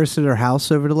repairs to their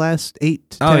house over the last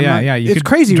 8 to 10 months? Yeah. It's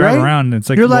crazy, drive right? around and it's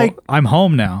like, you're like, I'm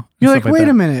home now. You're like, wait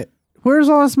a minute. Where's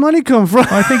all this money come from? Well,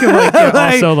 I think of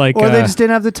also like, or they just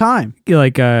didn't have the time.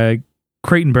 Like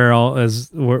Crate and Barrel is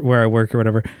where I work or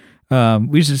whatever.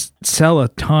 We just sell a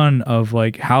ton of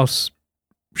like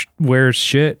houseware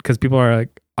shit because people are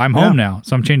like, I'm home now,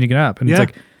 so I'm changing it up, and it's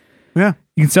like, you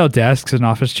can sell desks and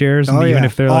office chairs, and even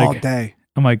if they're all like, day.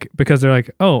 I'm like, because they're like,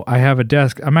 oh, I have a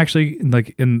desk. I'm actually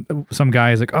like, in some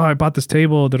guy is like, oh, I bought this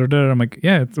table. I'm like,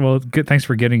 yeah, well, good. Thanks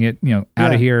for getting it,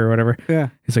 out of here or whatever. Yeah.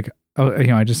 He's like, oh,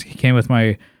 he came with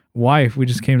my wife. We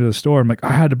just came to the store. I'm like,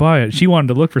 I had to buy it. She wanted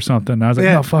to look for something. And I was like,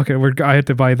 no, fuck it. I had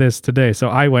to buy this today. So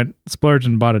I went splurged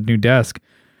and bought a new desk.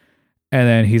 And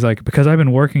then he's like, because I've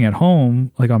been working at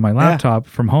home, like on my laptop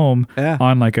from home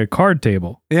on like a card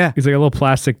table. Yeah. He's like a little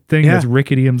plastic thing that's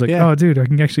rickety. I'm like, oh, dude, I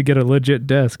can actually get a legit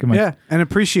desk. I'm like, and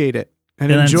appreciate it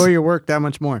and enjoy your work that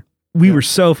much more. We were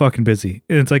so fucking busy.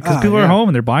 And it's like, because people are home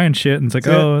and they're buying shit. And it's like,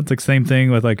 it's like same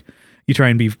thing with like, you try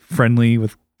and be friendly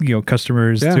with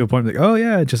customers to a point like, oh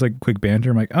yeah, just like quick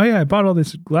banter. I'm like, oh yeah, I bought all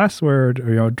this glassware or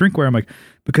drinkware. I'm like,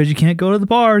 because you can't go to the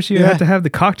bars, you have to have the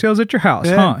cocktails at your house,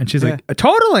 huh? And she's like,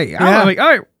 totally. I'm like, all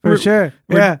right, for sure.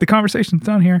 The conversation's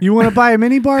done here. You want to buy a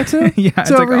mini bar too? Yeah,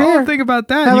 it's like, oh, think about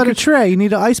that. How about a tray? You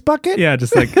need an ice bucket? Yeah,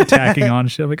 just like attacking on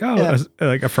shit. Like,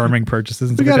 like affirming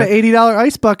purchases. And we got an $80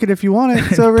 ice bucket if you want it.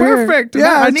 It's over perfect. Here.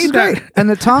 Yeah, I need that. And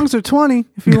the tongs are $20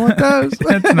 if you want those.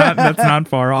 That's not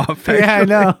far off. Actually. Yeah, I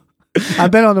know.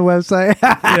 I've been on the website.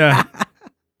 Yeah.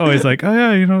 always like, oh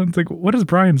yeah, it's like, what does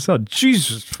Brian sell?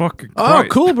 Jesus fucking Christ. Oh,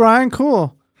 cool, Brian,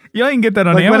 cool. Yeah, you can get that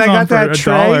on like Amazon when I got for that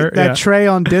tray, $1. Yeah. tray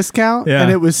on discount, Yeah.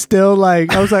 and it was still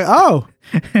like, I was like, oh,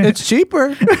 it's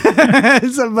cheaper.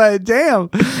 But damn,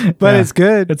 but it's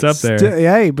good. It's up there.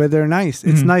 Yeah, but they're nice.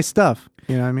 It's nice stuff.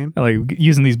 You know what I mean? I like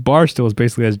using these bar stools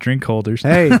basically as drink holders.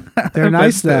 Hey, they're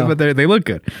nice though. But they look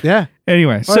good. Yeah.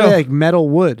 Anyway, Or so like metal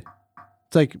wood.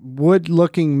 It's like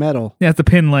wood-looking metal. yeah, it's the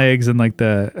pin legs and like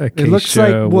the acacia It looks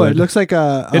like wood. It looks like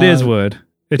a. It is wood.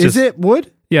 It's is it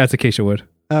wood? Yeah, it's acacia wood.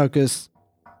 Oh, because.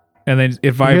 And then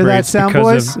it vibrates. Hear that sound,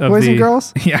 because boys? of Boys the, and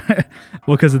girls? Yeah.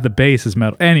 Well, because of the base is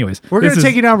metal. Anyways. We're going to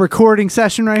take you down a recording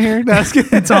session right here. No,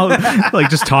 it's all like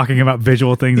just talking about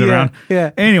visual things around.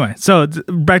 Yeah. Anyway, so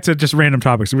back to just random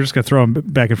topics. We're just going to throw them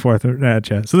back and forth at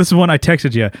you. So this is one I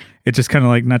texted you. It's just kind of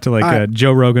like, not to like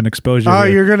Joe Rogan exposure. Oh,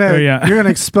 you're going to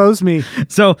expose me.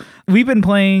 So we've been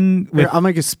playing with. I'm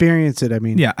like experience it. I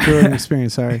mean, yeah. Joe Rogan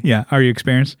experience. Sorry. Yeah. Are you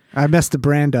experienced? I messed the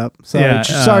brand up. Sorry. Yeah,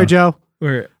 Sorry, Joe.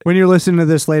 When you're listening to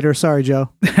this later, sorry, Joe.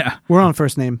 We're on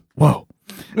first name. Whoa.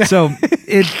 So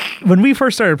when we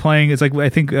first started playing, it's like I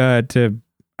think we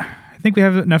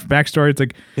have enough backstory. It's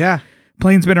like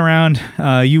Plane's been around.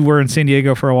 You were in San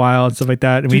Diego for a while and stuff like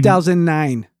that. And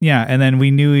 2009. And then we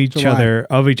knew each other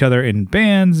in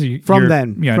bands. From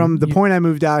the point I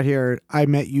moved out here, I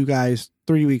met you guys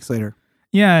 3 weeks later.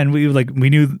 Yeah, and we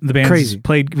knew the bands. Crazy.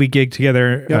 We gigged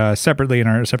together separately in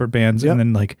our separate bands, and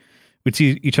then like we'd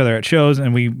see each other at shows,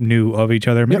 and we knew of each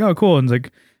other. I'm like, oh, cool. And it's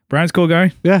like, Brian's a cool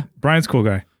guy. Yeah. Brian's a cool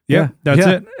guy. Yeah. That's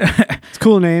it. It's a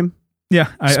cool name.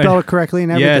 Yeah. Spell it correctly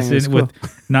and everything. Yes, cool.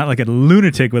 with not like a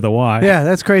lunatic with a Y. Yeah,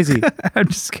 that's crazy. I'm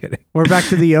just kidding. We're back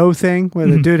to the O thing where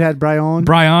the dude had Brian.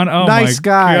 Brian, oh nice my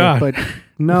guy, God. but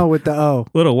no with the O.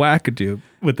 Little wackadoo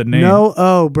with the name. No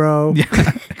O, bro. Yeah.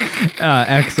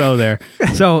 XO there.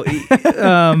 So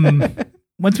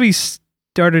once we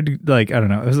started, like, I don't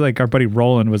know, it was like our buddy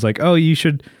Roland was like, oh, you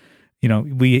should,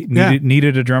 we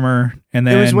needed a drummer. And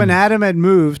then it was when Adam had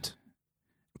moved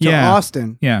to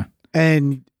Austin. Yeah.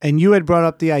 And you had brought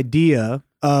up the idea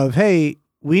of, hey,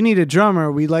 we need a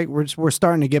drummer. We're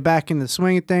starting to get back in the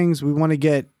swing of things. We want to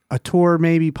get a tour,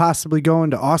 maybe possibly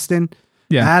going to Austin.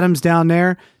 Yeah. Adam's down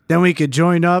there. Then we could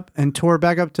join up and tour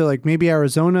back up to like maybe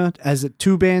Arizona as a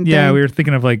 2-band thing. Yeah, we were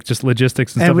thinking of like just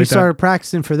logistics and stuff like that. And we started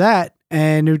practicing for that.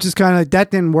 And it was just kind of,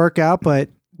 that didn't work out, but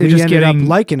we just ended up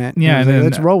liking it. Yeah. And then,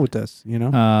 let's roll with this,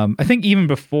 I think even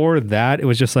before that, it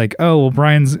was just like, oh, well,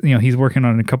 Brian's, he's working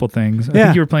on a couple things. I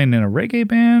think you were playing in a reggae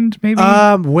band, maybe?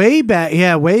 Way back,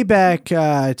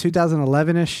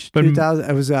 2011-ish. 2000.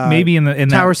 It was maybe in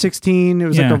Tower 16. It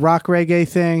was like a rock reggae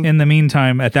thing. In the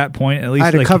meantime, at that point, at least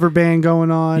I had a cover band going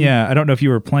on. Yeah, I don't know if you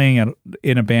were playing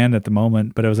in a band at the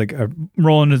moment, but it was like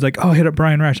Roland was like, oh, hit up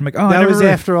Brian Rash. I'm like, oh, that was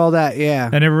after all that.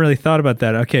 Yeah, I never really thought about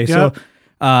that. Okay, so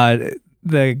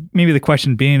maybe the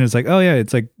question being is like, oh yeah,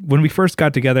 it's like when we first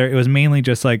got together, it was mainly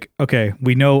just like, okay,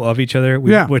 we know of each other.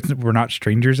 We're not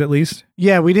strangers, at least.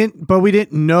 Yeah, we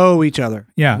didn't know each other.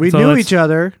 Yeah, we knew each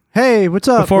other. Hey, what's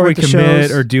up? Before we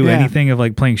commit or do anything of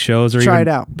like playing shows or try even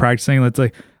it out. Practicing, let's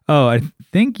like, oh, I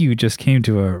think you just came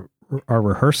to our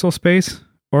rehearsal space,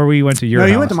 or we went to your house.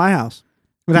 No, you went to my house.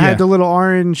 But I had the little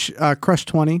orange Crush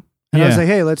 20, and I was like,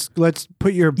 hey, let's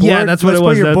put your board. Yeah, that's what it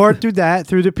was. Put your board through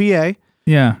the PA.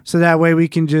 Yeah. So that way we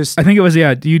can just. I think it was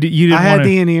you didn't. I had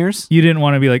the in-ears. You didn't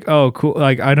want to be like, oh, cool.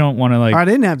 Like I don't want to like. I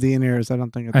didn't have the in-ears. I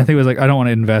don't think. I think it was like I don't want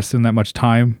to invest in that much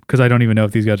time because I don't even know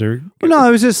if these guys are. Well, no,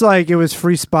 it was just like it was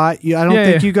free spot. I don't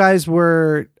think you guys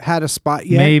had a spot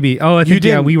yet. Maybe. Oh, I think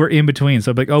we were in between.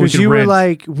 So I'm like, oh, because you were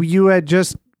like you had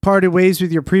just parted ways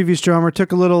with your previous drummer.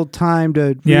 Took a little time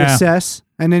to reassess,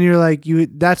 and then you're like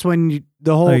That's when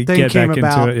the whole thing came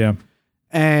about. Into it, yeah.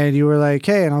 And you were like,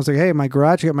 hey, and I was like, hey, in my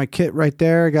garage, I got my kit right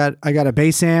there. I got a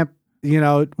bass amp,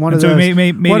 one of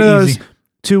those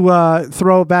to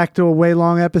throw back to a way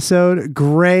long episode.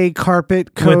 Gray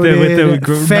carpet coated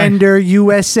with Fender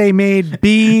USA made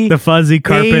B. The fuzzy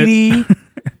carpet. 80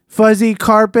 fuzzy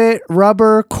carpet,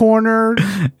 rubber corner,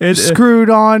 screwed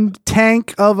on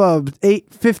tank of a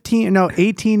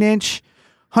 18-inch.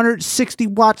 160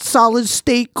 watt solid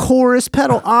state chorus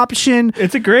pedal option.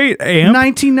 It's a great amp.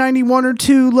 1991 or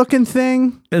 2 looking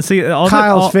thing. See, all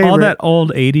favorite. that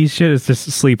old 80s shit is just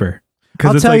a sleeper.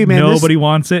 I'll tell you, man. Nobody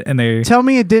wants it, and they tell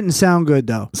me it didn't sound good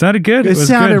though. Sounded good. It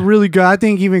sounded good. really good. I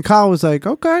think even Kyle was like,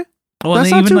 okay. Well, that's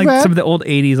and not even too bad. Some of the old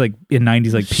 80s, like in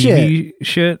 90s, like PV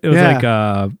shit. It was like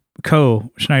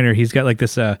Co Schneider. He's got like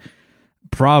this.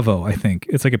 Bravo, I think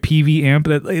it's like a PV amp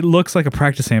that it looks like a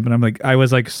practice amp, and I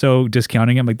was like so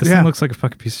discounting it. I'm like, this thing looks like a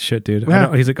fucking piece of shit, dude.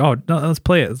 He's like, oh no, let's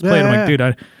play it. I'm like,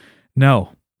 dude, no.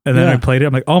 And then I played it.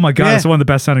 I'm like, oh my God, it's one of the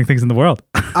best sounding things in the world.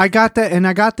 I got that, and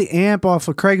I got the amp off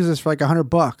of Craigslist for like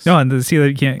 $100. No, and to see that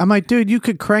you can't. I'm like, dude, you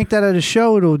could crank that at a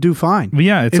show; it'll do fine. Well,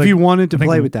 yeah, it's if like, you wanted to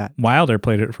play with that. Wilder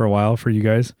played it for a while for you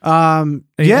guys.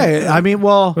 Yeah, I mean,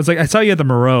 well, it's like I saw you at the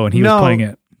Moreau, and he was playing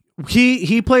it.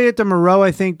 He played at the Moreau,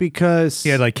 I think, because he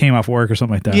had like came off work or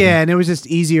something like that. Yeah, and it was just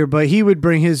easier. But he would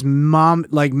bring his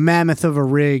mammoth of a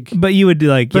rig. But you would do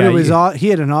like, but it was he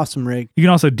had an awesome rig. You can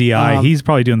also DI. He's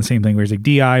probably doing the same thing where he's like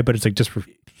DI, but it's like just for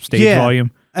stage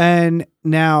volume. And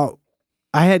now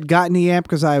I had gotten the amp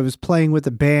because I was playing with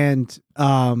a band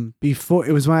before.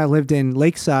 It was when I lived in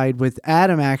Lakeside with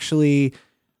Adam. Actually,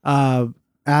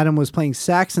 Adam was playing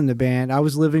sax in the band. I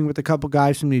was living with a couple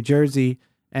guys from New Jersey.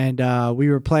 And we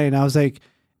were playing. I was like,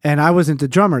 and I wasn't the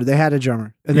drummer. They had a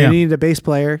drummer, and they needed a bass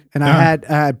player. And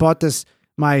I bought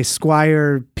my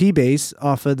Squier P bass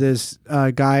off of this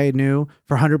guy I knew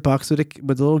for $100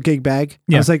 with a little gig bag.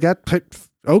 I was like,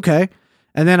 okay.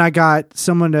 And then I got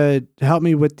someone to help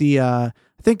me with the. I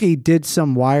think they did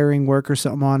some wiring work or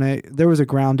something on it. There was a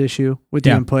ground issue with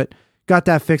the input. Got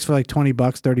that fixed for like $20,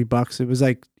 $30. It was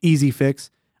like easy fix.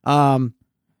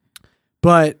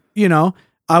 But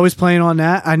I was playing on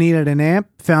that. I needed an amp.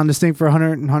 Found this thing for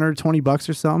 $120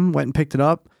 or something. Went and picked it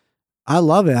up. I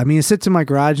love it. I mean, it sits in my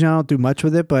garage now. I don't do much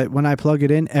with it, but when I plug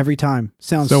it in, every time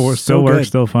sounds still works,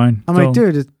 still fine. I'm like,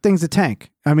 dude, this thing's a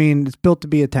tank. I mean, it's built to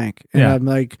be a tank. And I'm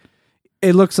like,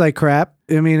 it looks like crap.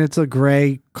 I mean, it's a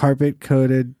gray carpet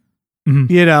coated. Mm-hmm.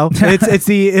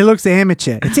 It looks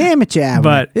amateur. It's amateur.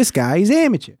 But this guy, he's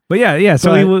amateur. But yeah.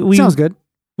 So we sounds good.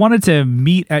 Wanted to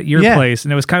meet at your place,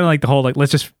 and it was kind of like the whole like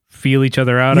let's just feel each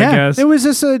other out. I guess it was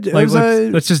just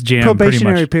let's just jam.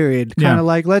 Probationary period, kind of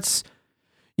like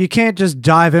you can't just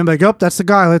dive in like, oh, that's the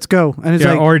guy, let's go. And it's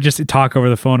or just talk over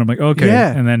the phone. I'm like, okay,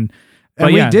 and then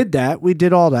we did that. We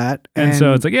did all that, and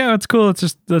so it's like, yeah, it's cool. Let's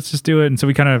just do it. And so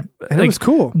we kind of it was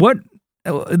cool. What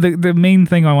the main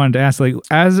thing I wanted to ask, like,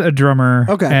 as a drummer,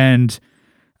 and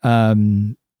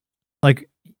like,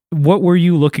 what were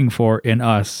you looking for in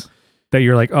us? That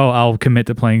you're like, oh, I'll commit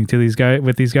to playing to these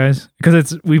guys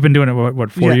because we've been doing it what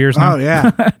 4 years now. Oh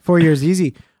yeah, 4 years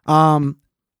easy.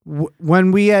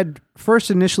 When we had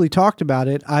first initially talked about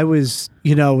it, I was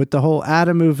with the whole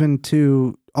Adam moving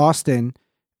to Austin,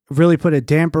 really put a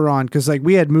damper on because like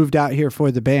we had moved out here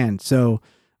for the band. So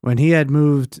when he had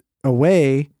moved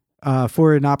away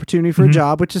for an opportunity for a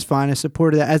job, which is fine, I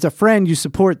supported that. As a friend, you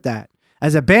support that.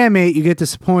 As a bandmate, you get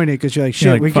disappointed because you're like,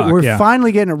 shit, we're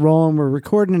finally getting it rolling. We're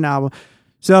recording an album.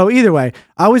 So either way,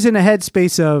 I was in a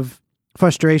headspace of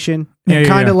frustration and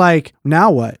kind of like, now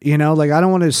what? Like I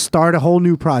don't want to start a whole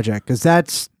new project because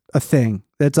that's a thing.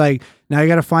 That's like, now you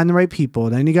got to find the right people.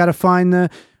 Then you got to find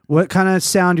what kind of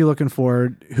sound you're looking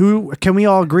for. Who can we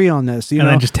all agree on this?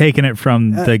 Then just taking it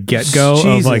from the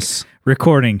get-go of like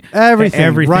recording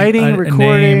everything, writing,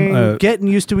 recording, getting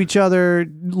used to each other,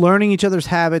 learning each other's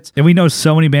habits. And we know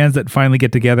so many bands that finally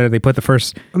get together. They put the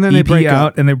first and then EP they break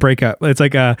out and they break up. It's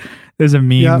like there's a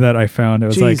meme that I found. It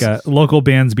was like local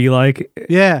bands be like,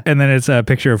 and then it's a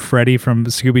picture of Freddie from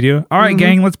Scooby Doo. All right,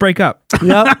 gang, let's break up.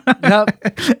 Yep.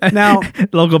 Now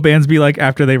local bands be like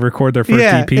after they record their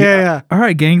first EP. All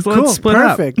right, gangs, let's split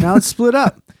up. Perfect. Now let's split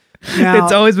up. Now,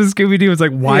 it's always been Scooby Doo. It's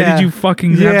like, why did you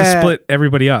fucking have to split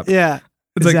everybody up? Yeah.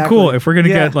 It's like, cool. If we're going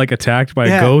to get like attacked by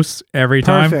ghosts every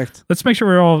time, let's make sure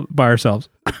we're all by ourselves.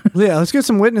 Let's get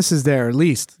some witnesses there at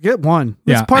least. Get one.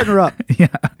 Let's partner up.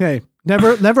 Hey,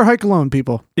 never hike alone,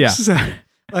 people. Yeah.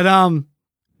 But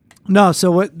no, so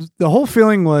what the whole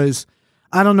feeling was,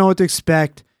 I don't know what to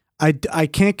expect. I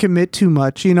can't commit too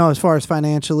much, as far as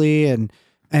financially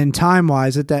and time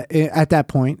wise at that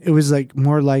point. It was like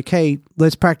more like, hey,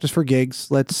 let's practice for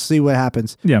gigs. Let's see what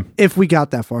happens. Yeah. If we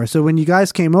got that far. So when you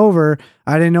guys came over,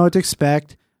 I didn't know what to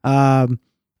expect. I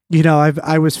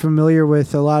was familiar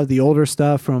with a lot of the older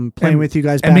stuff from playing with you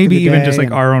guys back and maybe in the even day, just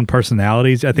like our own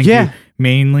personalities. I think you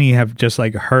mainly have just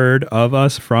like heard of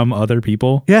us from other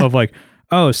people of like,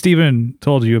 oh, Steven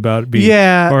told you about me.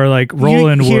 Or like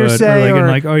Roland would.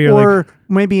 Or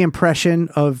maybe impression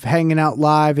of hanging out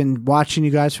live and watching you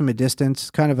guys from a distance,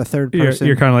 kind of a third person.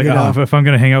 You're kind of like, if I'm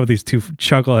going to hang out with these two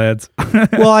chuckleheads.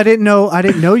 Well, I didn't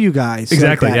know you guys.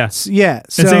 Exactly. Like yeah.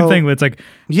 So, and same thing. It's like,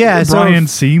 Brian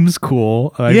seems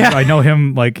cool. I know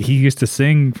him. Like he used to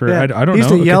sing for. I don't know. He used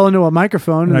to yell into a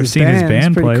microphone. And I've seen his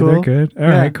band play. Cool. They're good. All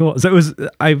right, cool. So it was.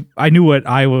 I knew what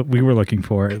we were looking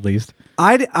for at least.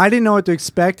 I didn't know what to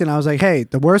expect, and I was like, hey,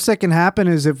 the worst that can happen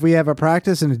is if we have a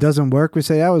practice and it doesn't work, we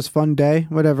say that was a fun day,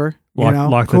 whatever.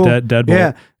 Lock cool. the deadbolt.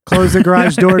 Yeah, close the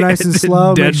garage door nice and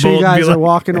slow. Make sure you guys are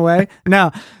walking away.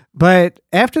 No, but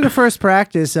after the first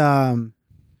practice,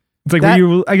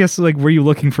 It's like, were you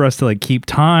looking for us to like keep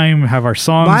time, have our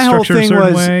songs structured a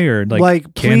certain way, or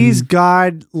like please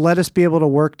God, let us be able to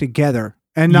work together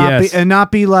and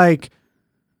not be like,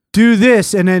 do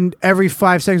this, and then every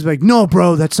 5 seconds be like, no,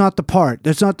 bro, that's not the part.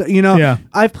 That's not the, Yeah.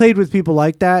 I've played with people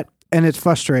like that, and it's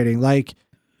frustrating. Like,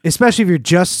 especially if you're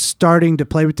just starting to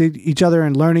play with each other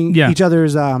and learning each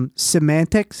other's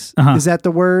semantics. Is that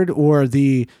the word, or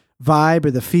the vibe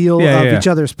or the feel of each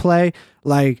other's play?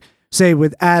 Like, say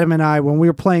with Adam and I, when we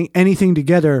were playing anything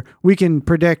together, we can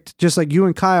predict, just like you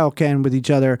and Kyle can with each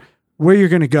other, where you're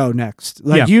going to go next.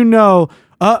 Like,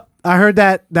 I heard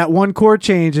that one chord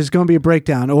change is going to be a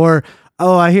breakdown, or,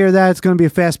 oh, I hear that it's going to be a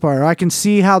fast part, or I can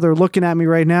see how they're looking at me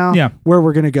right now, where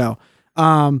we're going to go.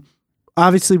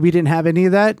 Obviously we didn't have any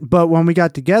of that, but when we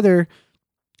got together,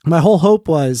 my whole hope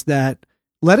was that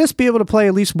let us be able to play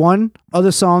at least one of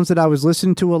the songs that I was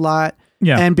listening to a lot,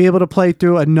 and be able to play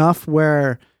through enough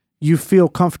where you feel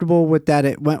comfortable with that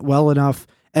it went well enough,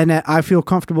 and that I feel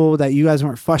comfortable that you guys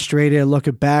weren't frustrated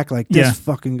looking back like this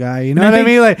fucking guy. You know what I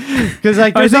mean? Like, because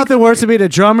like there's nothing worse than being a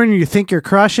drummer and you think you're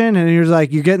crushing, and you're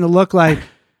like, you're getting the look like,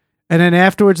 and then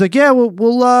afterwards like, yeah,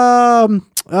 we'll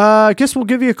I guess we'll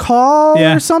give you a call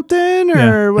or something,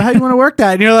 or how do you want to work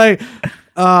that? And you're like,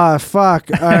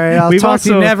 fuck. All right, I'll talk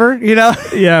to you never. You know?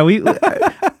 Yeah,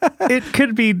 it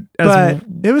could be, but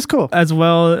it was cool as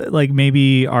well. Like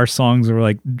maybe our songs were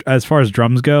like, as far as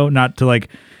drums go, not to like.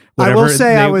 Whatever, I will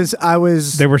say I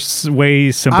was. They were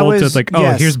way simple. To like,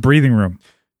 here's breathing room.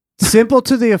 Simple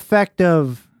to the effect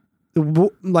of,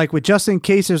 like with Just In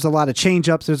Case, there's a lot of change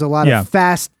ups. There's a lot of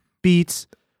fast beats.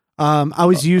 I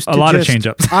was used to a lot of change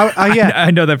ups. I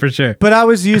know that for sure. But I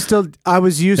was used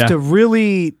to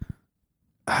really,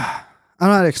 I don't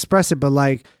know how to express it, but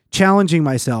like challenging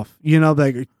myself,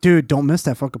 like, dude, don't miss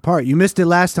that fucking part. You missed it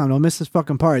last time. Don't miss this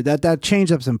fucking part. That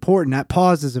change up's important. That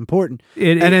pause is important.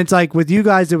 And it's like with you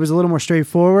guys, it was a little more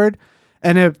straightforward,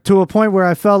 and to a point where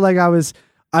I felt like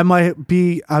I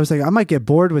might get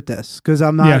bored with this because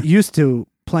I'm not used to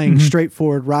playing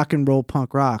straightforward rock and roll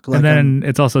punk rock. Like, and then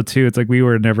it's also too, it's like we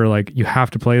were never like, you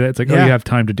have to play that. It's like, oh, you have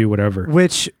time to do whatever.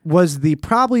 Which was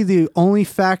probably the only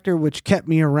factor which kept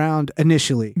me around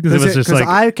initially. Because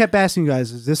I kept asking you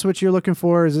guys, is this what you're looking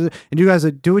for? And you guys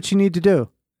like, do what you need to do.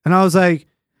 And I was like,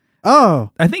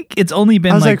 oh. I think it's only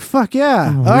been I was like fuck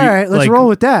yeah. All right, let's roll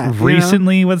with that.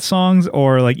 Recently with songs,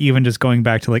 or like even just going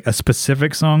back to like a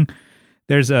specific song.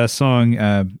 There's a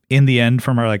song In the End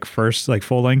from our like first like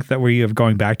full length that we have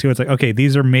going back to. It's like, okay,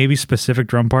 these are maybe specific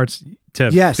drum parts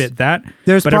to fit that.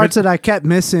 There's parts that I kept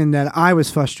missing that I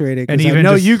was frustrated because I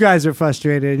know you guys are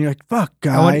frustrated, and you're like, fuck,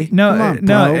 guy.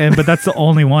 But that's the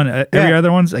only one. Every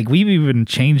other one's like, we've even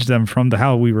changed them from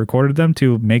how we recorded them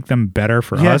to make them better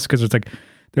for us, because it's like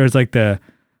there's like a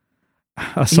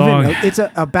song. It's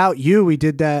About You. We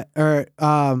did that, or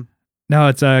no,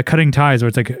 it's Cutting Ties, where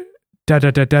it's like. Da,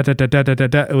 da, da, da, da, da, da, da,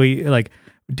 da. We like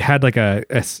had like a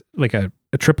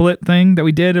triplet thing that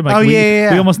we did. And like, we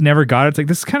almost never got it. It's like,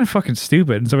 this is kind of fucking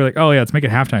stupid. And so we're like, oh yeah, let's make it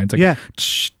halftime. It's like,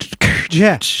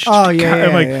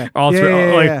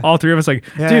 all three of us like,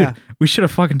 dude, we should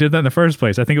have fucking did that in the first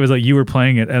place. I think it was like you were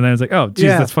playing it, and then it's like, oh geez,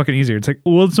 that's fucking easier. It's like,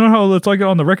 well, it's not how. Let's like it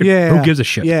on the record. Who gives a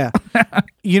shit? Yeah.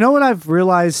 You know what I've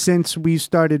realized since we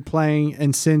started playing,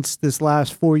 and since this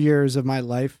last 4 years of my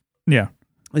life,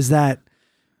 is that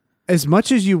as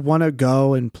much as you want to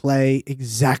go and play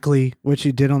exactly what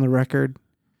you did on the record,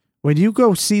 when you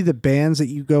go see the bands that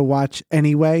you go watch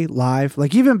anyway live,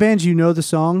 like even bands the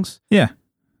songs, a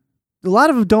lot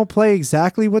of them don't play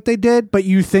exactly what they did, but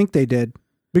you think they did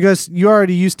because you're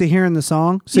already used to hearing the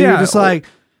song. So you're just like,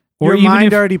 your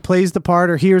mind already plays the part,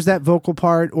 or here's that vocal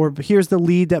part, or here's the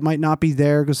lead that might not be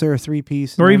there because they're a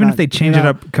 3-piece. Or even if they change it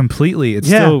up completely, it's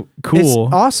still cool.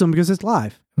 It's awesome because it's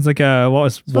live. It's like I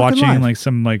was watching like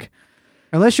some like.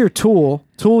 Unless you're Tool,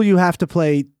 you have to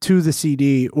play to the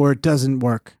CD or it doesn't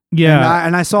work. Yeah.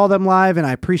 And I saw them live, and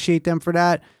I appreciate them for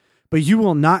that. But you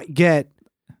will not get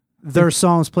their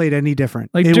songs played any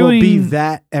different. Like it will be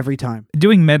that every time.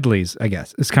 Doing medleys, I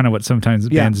guess, is kind of what sometimes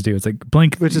bands do. It's like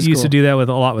Blink used to do that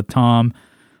a lot with Tom,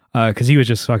 because he was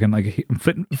just fucking like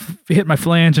hit my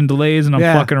flange and delays, and I'm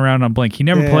fucking around on Blink. He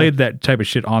never played that type of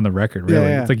shit on the record,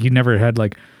 really. It's like he never had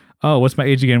like, oh, what's my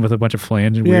age again, with a bunch of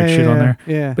flange and weird shit on there.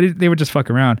 Yeah. But they would just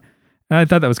fuck around. And I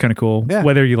thought that was kind of cool,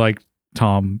 whether you like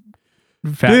Tom,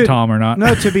 Tom or not.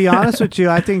 No, to be honest with you,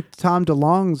 I think Tom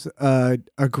DeLonge's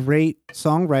a great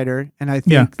songwriter. And I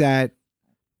think that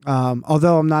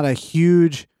although I'm not a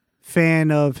huge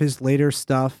fan of his later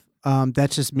stuff,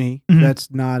 that's just me. Mm-hmm. That's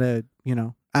not a,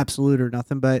 absolute or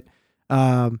nothing. But,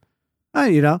 I'm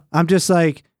just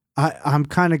like, I'm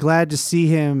kind of glad to see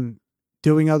him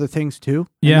doing other things too.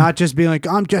 Yeah. And not just being like,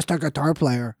 I'm just a guitar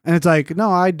player. And it's like, no,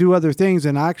 I do other things.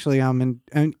 And actually I'm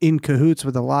in cahoots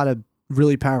with a lot of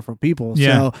really powerful people.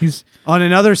 Yeah. So he's on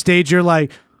another stage, you're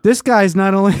like, this guy's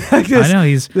not only like this, I know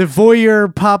he's the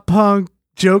voyeur pop punk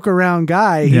joke around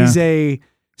guy. Yeah. He's a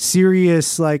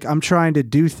serious, like, I'm trying to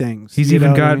do things. He's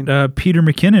even got Peter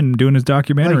McKinnon doing his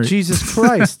documentary. Like, Jesus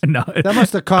Christ. No. That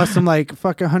must have cost him like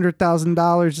fucking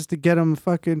 $100,000 just to get him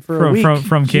fucking for a week.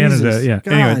 From Canada. Jesus. Yeah.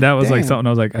 God Anyway, that was damn. like something I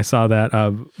was like, I saw that.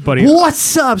 Buddy.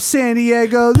 What's up, San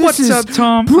Diego? This What's is up,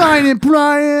 Tom? Brian and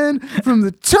Brian from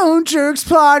the Tone Jerks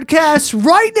podcast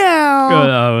right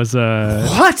now. It was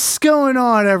What's going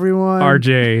on, everyone?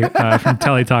 RJ from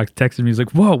Teletalk texted me. He's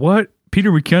like, whoa, what? Peter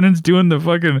McKinnon's doing the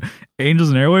fucking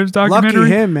Angels and Airwaves documentary?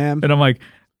 Lucky him, man. And I'm like,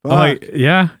 Fuck.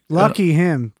 yeah. Lucky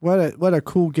him. What a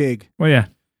cool gig. Well, yeah.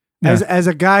 As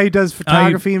a guy who does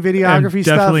photography and videography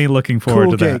stuff. Definitely looking forward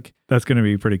cool to that. gig. That's going to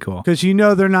be pretty cool. Because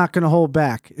they're not going to hold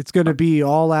back. It's going to be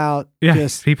all out. Yeah,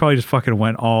 Just, he probably just fucking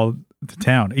went all to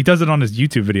town. He does it on his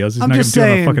YouTube videos. He's I'm not going just to do it on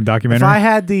saying, a fucking documentary. if I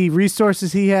had the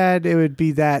resources he had, it would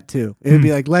be that too. It would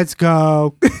be like, let's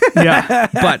go. Yeah,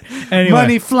 but anyway.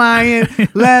 Money flying,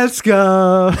 let's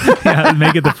go. Yeah,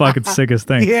 make it the fucking sickest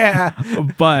thing. Yeah.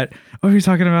 But what were you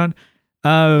talking about?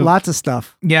 Lots of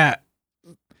stuff. Yeah.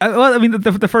 Well, I mean,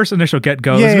 the first initial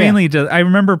get-go Yeah, was yeah. mainly just, I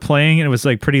remember playing and it was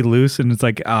like pretty loose, and it's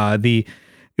like it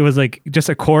was like just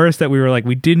a chorus that we were like,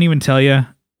 we didn't even tell you.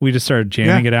 We just started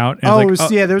jamming it out. And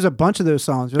There was a bunch of those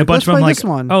songs. We're a bunch like, of them let's like,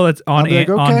 play this one. oh, that's on I'll be like,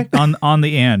 okay. on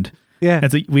the end. Yeah.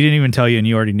 It's like, we didn't even tell you, and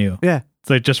you already knew. Yeah. It's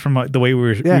like just from the way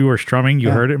we Yeah. were strumming,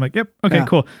 you heard it. I'm like, yep, okay, Yeah.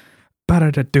 cool.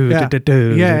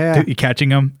 Yeah. You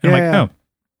catching him? I'm like, Yeah. oh,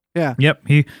 Yeah. yep,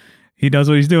 he knows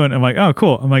what he's doing. I'm like, oh,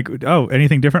 cool. I'm like, oh,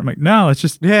 anything different? I'm like, no, let's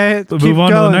just Yeah. move on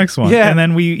to the next one. Yeah. And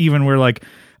then we even were like,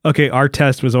 okay, our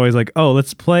test was always like, oh,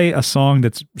 let's play a song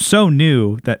that's so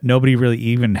new that nobody really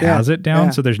even has it down.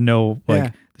 Yeah. So there's no like,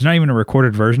 Yeah. there's not even a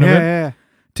recorded version of it Yeah.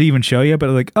 to even show you. But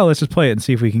like, oh, let's just play it and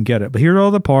see if we can get it. But here are all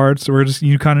the parts. So we're just,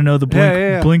 you kind of know the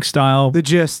Blink Blink style The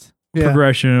gist. Yeah.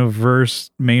 progression of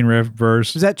verse, main riff,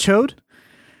 verse. Was that Chode?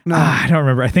 No. I don't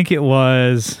remember. I think it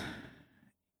was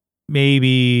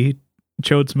maybe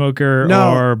Chode Smoker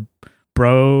or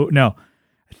Bro. No,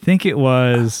 I think it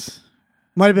was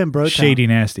Might have been Bro Town. Shady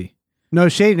Nasty. No,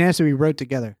 Shady Nasty we wrote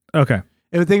together. Okay.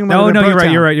 I think it might No, have been you're Bro right.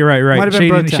 Town. You're right. Might have been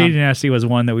Brotown. Shady Nasty was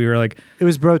one that we were like, It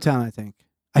was Brotown, I think.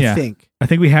 I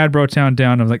think we had Brotown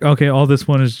down. I was like, okay, all this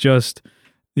one is just,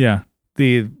 I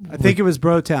think it was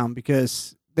Brotown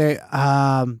because they,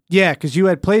 because you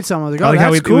had played some. I was like, oh, like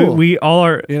that's how cool. we all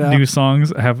our You know? new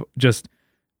songs have just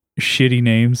shitty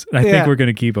names. I think we're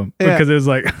gonna keep them because it was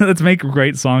like, let's make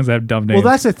great songs that have dumb names.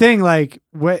 Well, that's the thing. Like,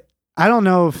 I don't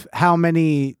know if how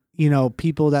many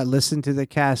people that listen to the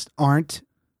cast aren't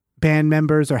band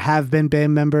members or have been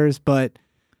band members, but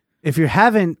if you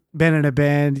haven't been in a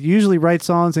band, you usually write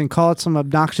songs and call it some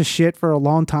obnoxious shit for a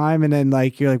long time, and then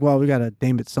like you're like, well, we gotta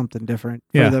name it something different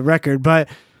for the record, but.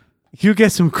 You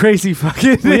get some crazy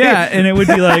fucking yeah, and it would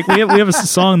be like we have a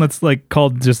song that's like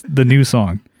called just the new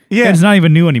song. Yeah, and it's not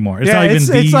even new anymore. It's not even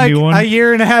it's like new one. A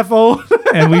year and a half old.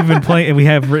 And we've been playing, and we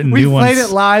have written new ones. We've played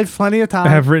it live plenty of times. I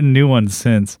have written new ones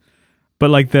since, but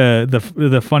like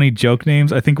the funny joke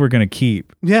names, I think we're gonna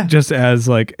keep. Yeah, just as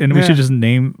like, and we should just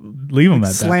leave them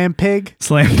at Slam that. Pig.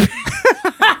 Slam.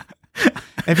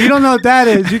 If you don't know what that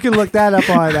is, you can look that up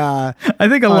on. I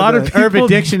think a lot of people Urban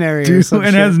Dictionary do, or some and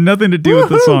shit. it has nothing to do with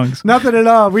the songs. Nothing at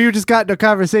all. We just got into a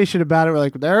conversation about it. We're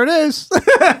like, there it is.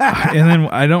 And then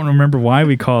I don't remember why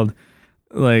we called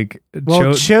like.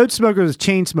 Chode Smoker was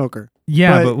Chain Smoker.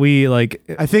 Yeah, but we like.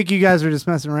 I think you guys were just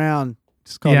messing around.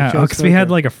 Yeah, because we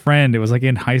had like a friend. It was like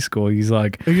in high school. He's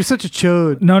like, oh, "You're such a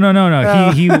chode."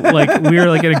 No. He like we were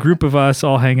like in a group of us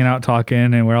all hanging out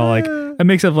talking, and we're all like a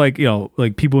mix of like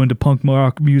like people into punk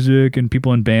rock music and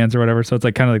people in bands or whatever. So it's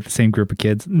like kind of like the same group of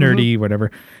kids, nerdy,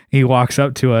 whatever. He walks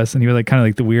up to us, and he was like kind of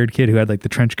like the weird kid who had like the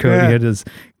trench coat. Yeah. He had his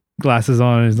glasses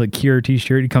on and his like Cure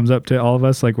t-shirt. He comes up to all of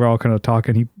us, like we're all kind of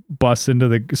talking. He busts into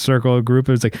the circle of group.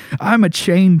 It was like, I'm a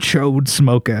chain chode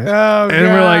smoker. Oh, and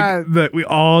we're like, that we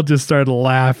all just started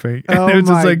laughing. And it was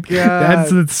just like, that's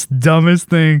the dumbest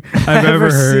thing I've ever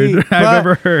heard. I've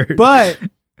ever heard. But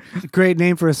great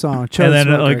name for a song. Chode and then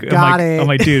Smoker. I'm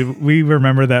like, dude, we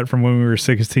remember that from when we were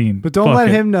 16. But don't let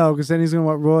him know, because then he's gonna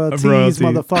want royalties.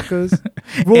 Motherfuckers.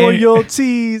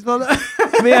 Royalties,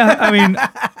 yeah, I mean,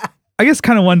 I guess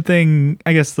kind of one thing,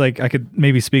 I guess like I could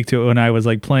maybe speak to it when I was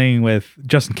like playing with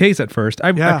Just In Case at first.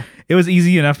 It was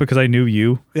easy enough because I knew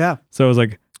you. Yeah. So I was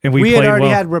like, and we played had already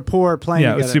well. had rapport playing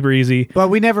Yeah, together. it was super easy. But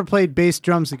we never played bass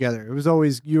drums together. It was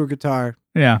always you or guitar.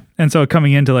 Yeah, and so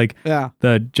coming into like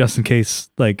the Just In Case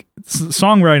like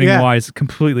songwriting wise,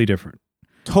 completely different.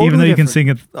 Totally Even though you can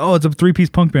different. sing it, it's a 3-piece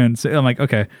punk band. So I'm like,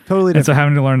 okay, totally different. And so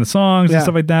having to learn the songs and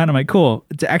stuff like that, I'm like, cool.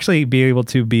 To actually be able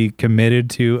to be committed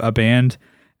to a band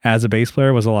as a bass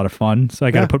player was a lot of fun. So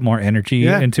I got to put more energy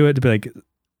into it to be like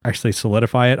actually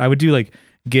solidify it. I would do like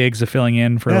gigs of filling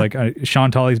in for like Sean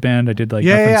Tolley's band. I did like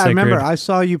Nothing Sacred. I remember. I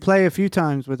saw you play a few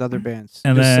times with other bands,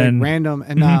 and just then like random.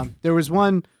 And there was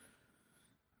one.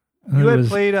 You had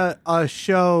played a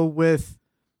show with,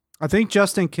 I think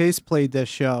Just In Case played this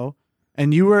show,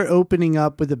 and you were opening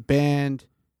up with a band,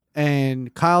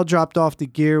 and Kyle dropped off the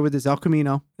gear with his El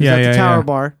Camino. At the Tower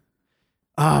Bar.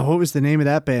 What was the name of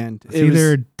that band? It was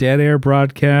either Dead Air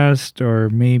Broadcast or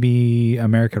maybe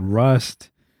American Rust.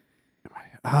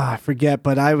 I forget,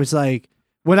 but I was like,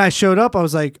 when I showed up, I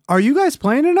was like, "Are you guys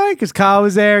playing tonight?" Because Kyle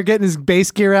was there getting his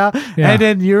bass gear out, and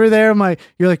then you were there.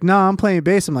 You're like, "No, I'm playing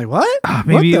bass." I'm like, "What?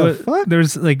 Maybe what the fuck?"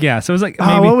 There's like, so it was like,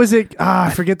 maybe, what was it? I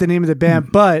forget the name of the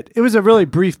band, but it was a really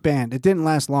brief band. It didn't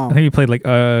last long. I think you played like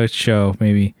a show,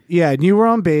 maybe. Yeah, and you were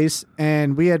on bass,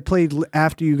 and we had played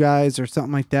after you guys or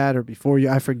something like that, or before you.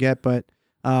 I forget, but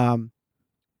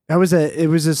it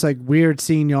was just like weird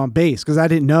seeing you on bass because I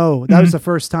didn't know that was the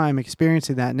first time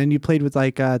experiencing that. And then you played with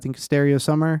like I think Stereo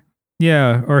Summer.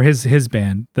 Yeah, or his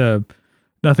band, the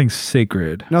Nothing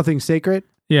Sacred. Nothing Sacred.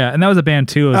 Yeah, and that was a band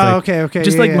too. It was okay.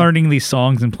 Just learning these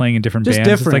songs and playing in different just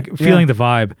bands. Different. It's like feeling the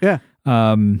vibe. Yeah.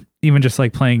 Even just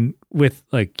like playing with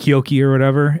like Kyoki or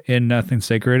whatever in Nothing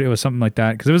Sacred. It was something like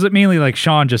that because it was mainly like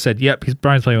Sean just said, "Yep,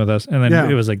 Brian's playing with us," and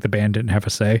then it was like the band didn't have a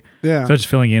say. Yeah. So just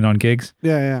filling in on gigs.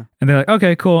 Yeah. And they're like,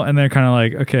 "Okay, cool," and they're kind of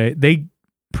like, "Okay." They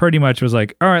pretty much was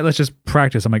like, "All right, let's just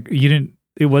practice." I'm like, "You didn't."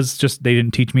 It was just they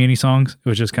didn't teach me any songs. It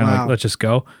was just kind of like, let's just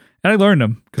go. And I learned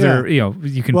them because they're, you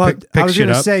can pick shit up. I was going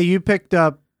to say, you picked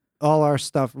up all our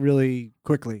stuff really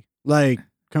quickly, like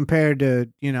compared to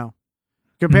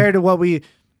what we've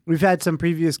had some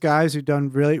previous guys who've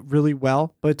done really, really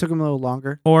well, but it took them a little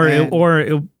longer.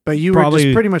 But you were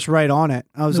just pretty much right on it.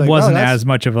 I was like, it wasn't as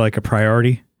much of like a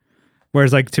priority.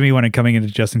 Whereas like to me, when I'm coming into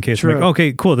Just In Case, I'm like,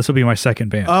 okay, cool, this will be my second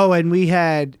band. Oh, and we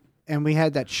had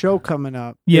that show coming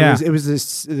up. Yeah, there was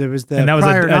the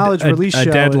Prior Knowledge release show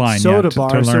deadline, at Soda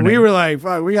Bar. So we were like,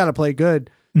 fuck, we got to play good.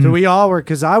 So we all were,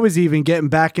 because I was even getting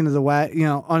back into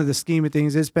onto the scheme of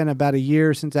things. It's been about a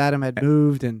year since Adam had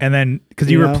moved, and then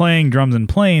because you were playing drums and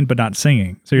playing, but not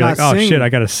singing. So you're like, oh singing. shit, I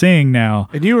got to sing now.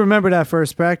 And you remember that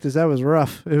first practice? That was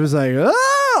rough. It was like,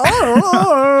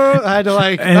 I had to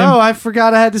I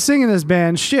forgot I had to sing in this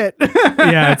band. Shit.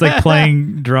 Yeah, it's like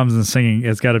playing drums and singing.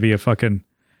 It's got to be a fucking.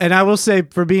 And I will say,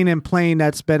 for being in playing,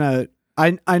 that's been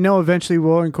I know eventually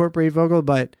we'll incorporate vocal,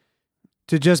 but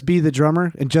to just be the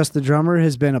drummer and just the drummer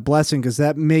has been a blessing because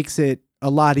that makes it a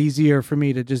lot easier for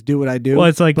me to just do what I do. Well,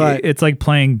 it's like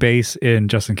playing bass in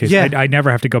Just In Case. Yeah. I never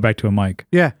have to go back to a mic.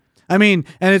 Yeah. I mean,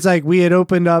 and it's like we had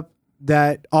opened up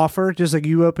that offer just like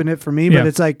you opened it for me, but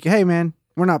it's like, hey man,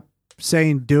 we're not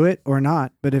saying do it or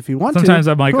not, but if you want sometimes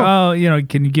to. I'm like, cool.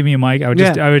 Can you give me a mic? I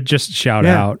would just shout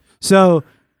out. So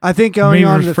I think going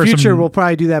on to the future, we'll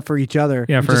probably do that for each other.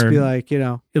 Yeah, just be like,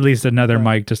 at least another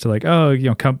mic just to like,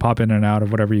 come pop in and out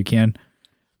of whatever you can.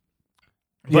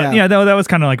 But that was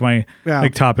kind of like my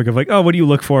like topic of like, what do you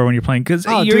look for when you're playing? Because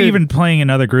you're even playing in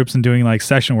other groups and doing like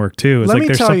session work too. It's Let like me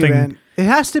there's tell something. You, man, it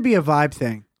has to be a vibe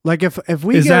thing. Like if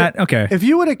we if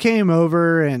you would have came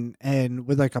over and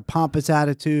with like a pompous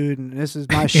attitude and this is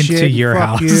my shit into your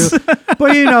house, you.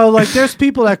 But like there's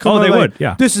people that come. They like, would.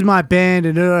 Yeah, this is my band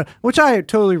and which I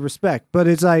totally respect. But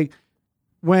it's like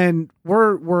when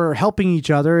we're helping each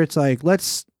other, it's like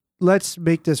let's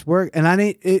make this work. And I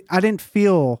didn't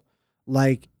feel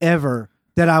like ever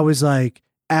that I was like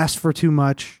asked for too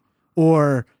much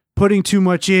or putting too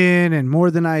much in and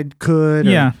more than I could.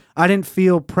 Yeah. I didn't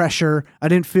feel pressure. I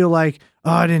didn't feel like,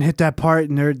 I didn't hit that part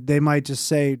and they might just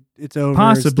say it's over.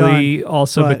 Possibly it's done.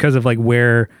 Also because of like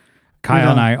where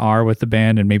Kyle and I are with the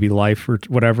band and maybe life or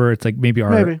whatever. It's like maybe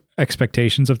our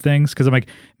expectations of things. Cause I'm like,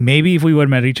 maybe if we would have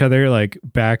met each other like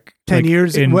back 10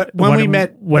 years when we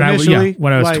met when I was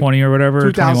 20 or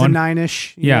whatever,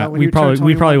 2009-ish. We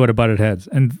probably would have butted heads.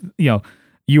 And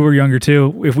you were younger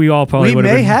too. If we all probably would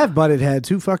have butted heads.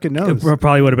 Who fucking knows? We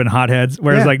probably would have been hotheads.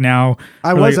 Whereas like now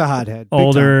I was a hothead,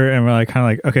 older, and we're like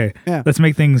kind of like, okay, let's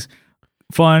make things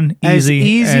fun,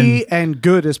 easy and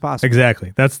good as possible.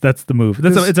 Exactly. That's the move.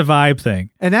 It's a vibe thing.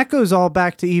 And that goes all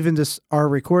back to even our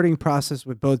recording process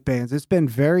with both bands. It's been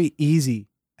very easy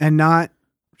and not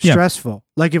stressful.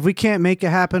 Like if we can't make it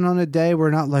happen on a day,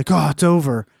 we're not like, it's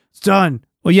over. It's done.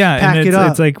 Well, yeah, and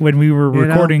it's like when we were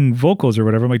recording vocals or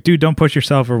whatever, I'm like, dude, don't push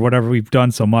yourself or whatever. We've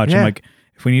done so much. Yeah. I'm like,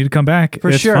 if we need to come back,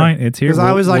 it's fine. It's here. Because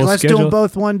I was like, let's do them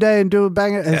both one day and do it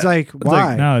bang. It's like,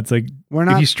 why? No, it's like, we're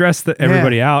not, if you stress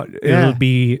everybody out, it'll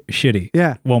be shitty.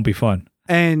 Yeah. Won't be fun.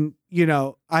 And,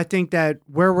 I think that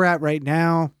where we're at right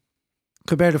now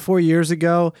compared to 4 years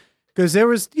ago, because there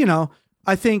was,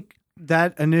 I think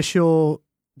that initial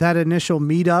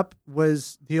meetup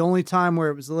was the only time where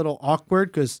it was a little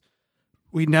awkward because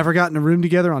we never got in a room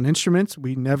together on instruments.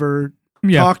 We never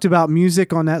talked about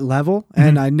music on that level,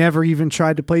 and I never even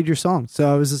tried to play your song.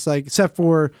 So I was just like, except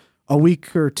for a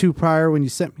week or two prior when you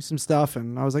sent me some stuff,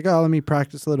 and I was like, oh, let me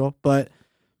practice a little. But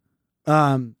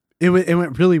it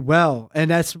went really well,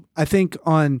 and that's, I think,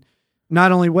 on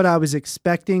not only what I was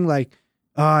expecting, like,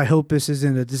 oh, I hope this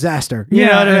isn't a disaster. You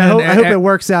know what I mean? I hope it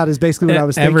works out is basically what I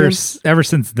was thinking. Ever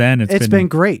since then, it's been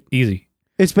great. Easy.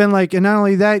 It's been like, and not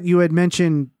only that, you had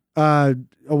mentioned a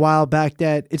while back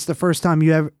that it's the first time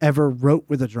you ever wrote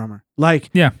with a drummer.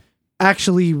 Like,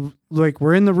 actually, like,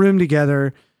 we're in the room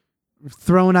together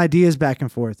throwing ideas back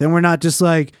and forth. And we're not just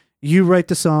like, you write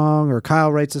the song or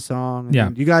Kyle writes a song. And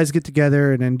then you guys get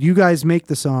together and then you guys make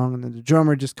the song and then the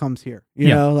drummer just comes here. You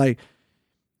know, like,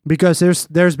 because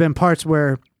there's been parts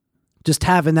where just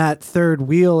having that third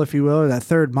wheel, if you will, or that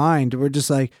third mind, we're just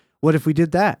like, what if we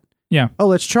did that? Yeah. Oh,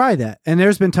 let's try that. And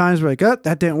there's been times where like, oh,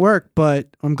 that didn't work, but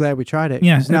I'm glad we tried it.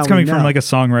 Yeah, it's coming from like a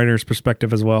songwriter's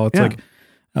perspective as well. It's like,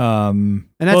 and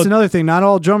that's another thing. Not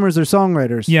all drummers are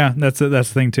songwriters. Yeah, that's the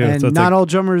thing too. And so not all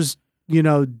drummers,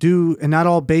 do, and not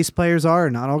all bass players are,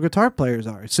 and not all guitar players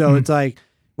are. So it's like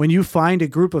when you find a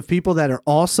group of people that are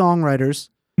all songwriters,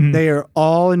 they are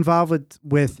all involved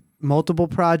with multiple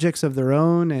projects of their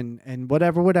own and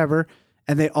whatever,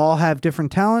 and they all have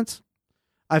different talents.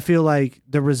 I feel like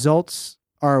the results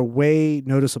are way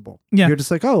noticeable. Yeah. You're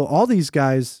just like, oh, all these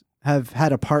guys have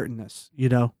had a part in this,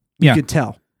 You could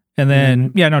tell. And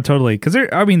then, totally. Because it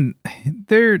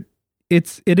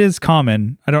is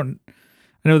common. I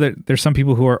know that there's some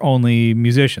people who are only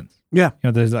musicians. Yeah.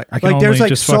 There's like,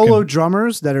 there's solo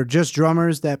drummers that are just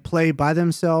drummers that play by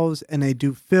themselves and they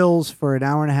do fills for an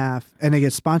hour and a half and they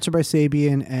get sponsored by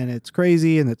Sabian and it's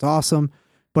crazy and it's awesome.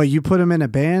 But you put them in a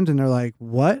band and they're like,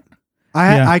 what?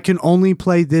 I can only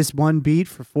play this one beat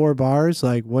for 4 bars.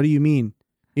 Like, what do you mean?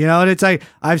 And it's like,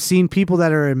 I've seen people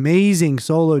that are amazing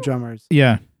solo drummers.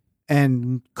 Yeah.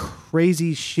 And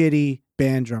crazy shitty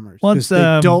band drummers. Because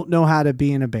they don't know how to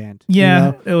be in a band.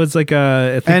 Yeah. It was like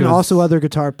also other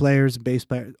guitar players, bass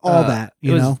players, all that,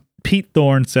 Pete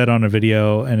Thorne said on a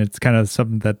video, and it's kind of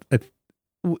something that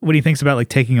when he thinks about like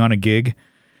taking on a gig,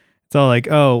 it's all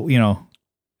like, oh,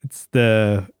 it's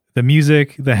the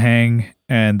music, the hang,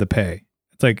 and the pay.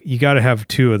 It's like you got to have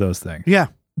 2 of those things. Yeah.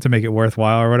 To make it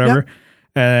worthwhile or whatever.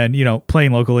 Yeah. And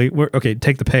playing locally,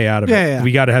 take the pay out of it. Yeah.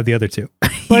 We got to have the other 2.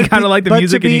 You gotta like the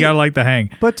music and you gotta like the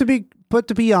hang. But to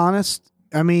be honest,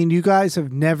 I mean, you guys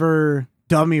have never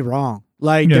done me wrong.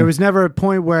 Like there was never a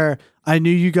point where I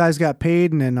knew you guys got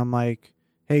paid, and then I'm like,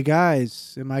 hey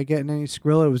guys, am I getting any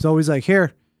Skrilla? It was always like,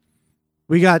 here,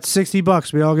 we got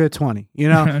 $60, we all get 20. We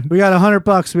got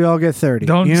 $100, we all get 30.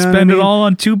 Don't spend it all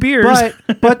on 2 beers.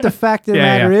 But the fact of the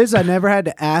matter is, I never had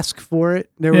to ask for it.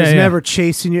 There was never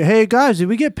chasing you. Hey guys, did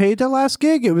we get paid that last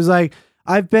gig? It was like,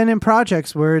 I've been in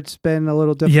projects where it's been a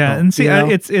little difficult. Yeah, and see,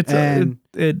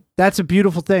 that's a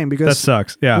beautiful thing because that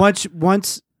sucks. Yeah,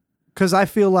 once, because I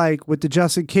feel like with the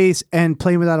Just In Case and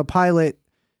Playing Without a Pilot,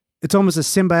 it's almost a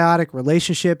symbiotic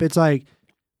relationship. It's like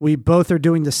we both are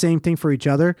doing the same thing for each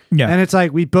other. Yeah, and it's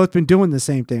like we've both been doing the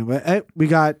same thing. We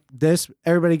got this.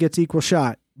 Everybody gets equal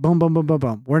shot. Boom, boom, boom, boom,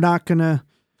 boom. We're not gonna.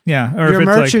 Yeah, or your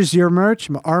merch is your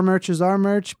merch. Our merch is our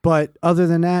merch. But other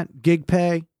than that, gig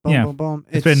pay. Boom, boom, boom.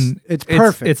 It's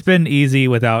perfect. It's been easy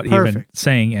without even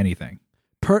saying anything.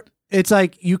 It's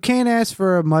like you can't ask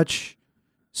for a much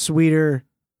sweeter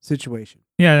situation.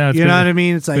 Yeah, you know what I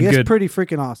mean. It's like it's pretty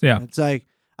freaking awesome. Yeah, it's like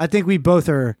I think we both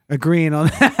are agreeing on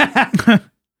that.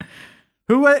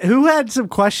 Who had some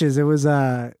questions? It was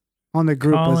on the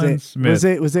group. Colin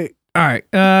Smith. Was it? All right,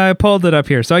 I pulled it up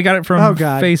here. So I got it from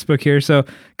Facebook here. So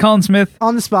Colin Smith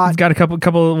on the spot. He's got a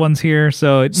couple of ones here.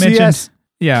 So it mentions.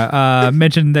 Yeah,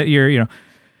 mentioned that you're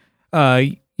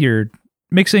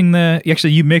mixing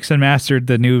you mixed and mastered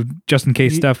the new Just In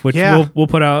Case stuff, which we'll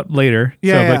put out later.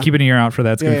 Yeah, but keep an ear out for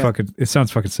that. It's gonna it sounds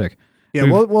fucking sick. Yeah,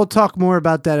 we'll talk more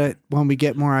about that when we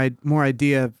get more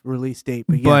idea of release date.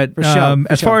 But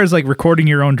far as like recording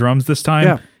your own drums this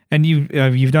time, and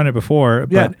you've done it before,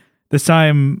 but This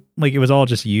time, like, it was all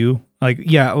just you. Like,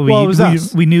 yeah,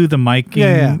 we knew the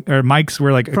miking or mics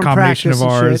were like From a combination of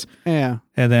ours. Shit. Yeah.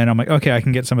 And then I'm like, okay, I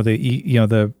can get some of the,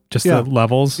 the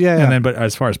levels. Yeah. And then, but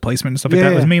as far as placement and stuff like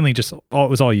that, it was mainly just, it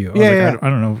was all you. I was like, I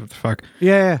don't know what the fuck.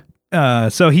 Yeah.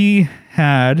 So he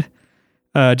had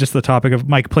just the topic of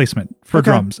mic placement for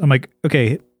drums. I'm like,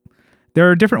 okay, there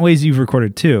are different ways you've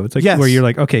recorded too. It's like where you're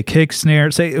like, okay, kick,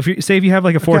 snare. Say if you have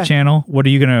like a 4-channel, what are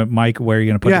you gonna mic? Where are you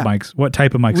gonna put the mics? What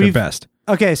type of mics are best?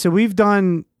 Okay, so we've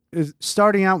done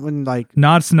starting out when like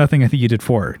Nods to Nothing. I think you did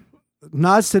 4.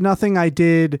 Nods to Nothing. I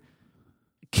did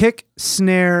kick,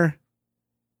 snare,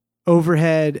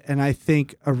 overhead, and I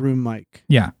think a room mic.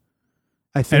 Yeah.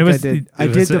 I think I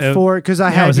did the 4 because I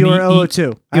had your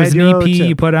 002. It was an EP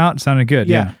you put out. Sounded good.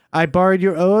 Yeah. I borrowed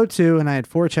your 002 and I had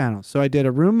 4 channels. So I did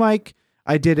a room mic.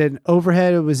 I did an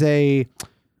overhead. It was I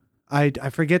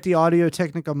forget the Audio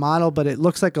Technica model, but it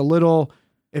looks like a little,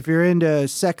 if you're into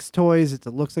sex toys, it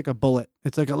looks like a bullet.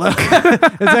 It's like a little,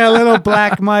 it's like a little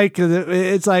black mic.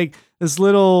 It's like this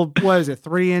little,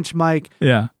 3-inch mic.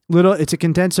 Yeah. It's a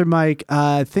condenser mic.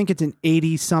 I think it's an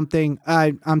 80 something.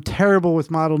 I'm terrible with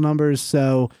model numbers,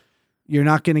 so you're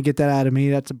not going to get that out of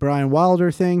me. That's a Brian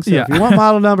Wilder thing. So if you want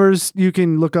model numbers, you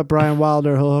can look up Brian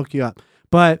Wilder. He'll hook you up.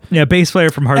 But bass player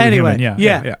from Hardly Human.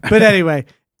 Yeah. But anyway,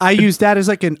 I used that as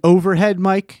like an overhead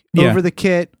mic over the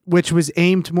kit, which was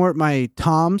aimed more at my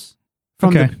toms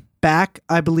from the back.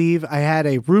 I believe I had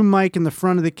a room mic in the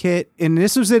front of the kit, and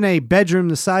this was in a bedroom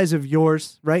the size of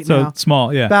yours now. So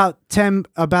small, about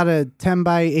a 10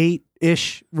 by 8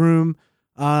 ish room,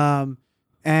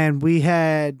 and we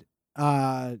had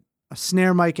a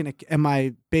snare mic and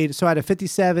my Beta. So I had a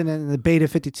 57 and the Beta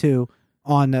 52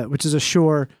 on which is a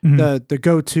Shure, the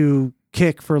go-to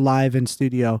kick for live in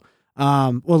studio.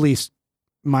 Well, at least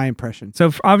my impression.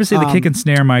 So obviously the kick and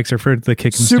snare mics are for the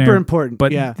kick and super snare. Super important.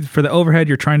 But for the overhead,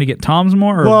 you're trying to get toms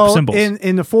more or cymbals?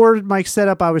 In the 4 mic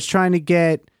setup, I was trying to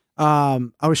get both. I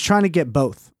was trying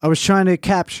to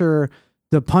capture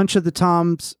the punch of the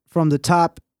toms from the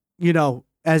top,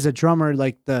 as a drummer,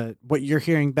 like what you're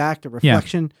hearing back, the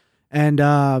reflection, and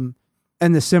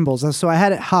the cymbals. So I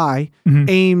had it high,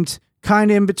 aimed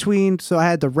kind of in between. So I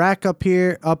had the rack up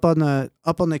here, up on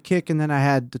the kick, and then I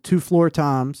had the 2 floor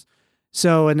toms.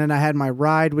 So, and then I had my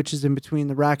ride, which is in between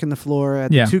the rack and the floor. I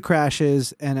had the 2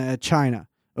 crashes and a China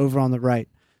over on the right.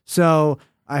 So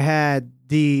I had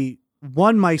the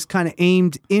 1 mic's kind of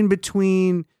aimed in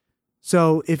between.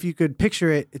 So if you could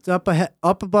picture it, it's up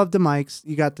above the mics.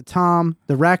 You got the tom,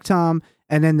 the rack tom,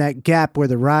 and then that gap where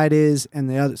the ride is and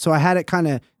the other. So I had it kind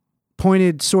of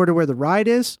pointed sort of where the ride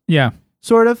is. Yeah.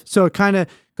 Sort of. So it kind of,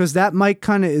 because that mic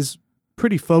kind of is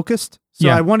pretty focused. So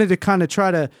I wanted to kind of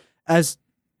try to,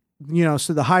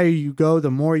 so the higher you go, the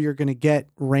more you're going to get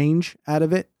range out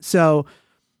of it. So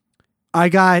I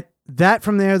got that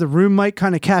from there. The room mic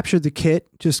kind of captured the kit,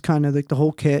 just kind of like the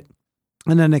whole kit,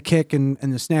 and then the kick and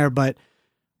the snare. But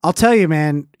I'll tell you,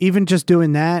 man, even just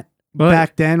doing that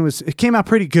back then it came out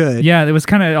pretty good. Yeah, it was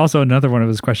kind of also another one of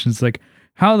his questions, like,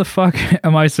 how the fuck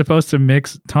am I supposed to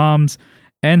mix toms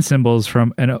and cymbals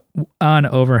from an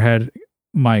overhead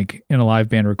mic in a live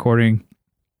band recording?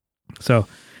 So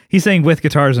he's saying with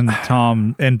guitars and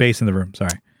tom and bass in the room.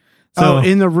 Sorry. So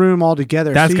in the room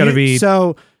altogether. That's got to be.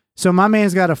 So my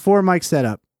man's got a 4 mic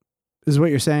setup, is what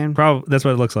you're saying? Probably. That's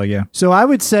what it looks like. Yeah. So I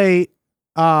would say,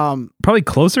 probably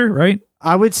closer, right?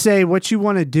 I would say what you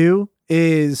want to do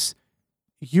is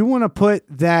you want to put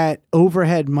that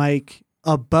overhead mic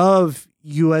above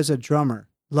you as a drummer,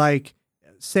 like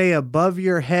say above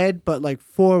your head, but like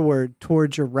forward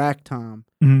towards your rack tom.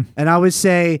 Mm-hmm. And I would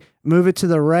say move it to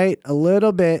the right a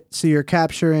little bit so you're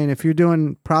capturing, if you're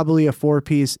doing probably a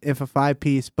 4-piece, if a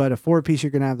 5-piece, but a 4-piece,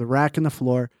 you're going to have the rack and the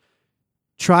floor.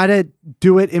 Try to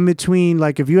do it in between,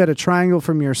 like if you had a triangle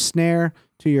from your snare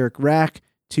to your rack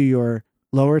to your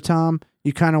lower tom,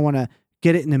 you kind of want to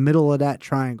get it in the middle of that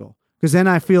triangle. Because then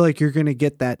I feel like you're going to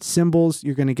get that cymbals,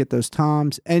 you're going to get those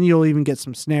toms, and you'll even get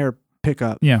some snare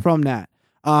pickup from that.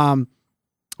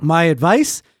 My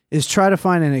advice is try to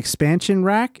find an expansion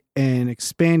rack and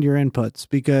expand your inputs,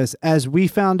 because as we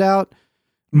found out,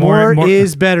 more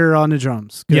is better on the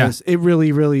drums. Because it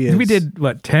really, really is. We did,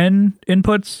 10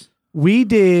 inputs? We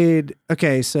did,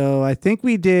 so I think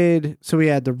we did, so we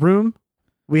had the room,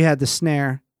 we had the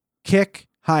snare, kick,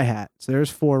 hi-hat. So there's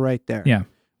 4 right there. Yeah.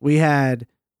 We had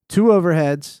 2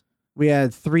 overheads, we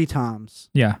had 3 toms.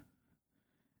 Yeah.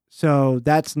 So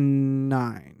that's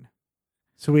 9.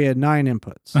 So we had 9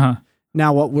 inputs. Uh-huh.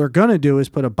 Now what we're gonna do is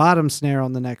put a bottom snare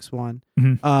on the next one,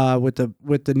 with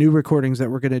the new recordings that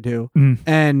we're gonna do,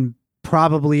 and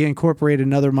probably incorporate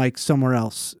another mic somewhere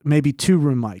else, maybe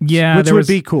 2-room mics. Yeah, which would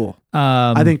be cool.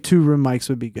 I think 2-room mics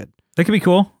would be good. That could be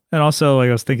cool. And also, like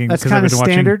I was thinking, that's kind of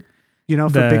standard, for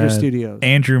bigger studios.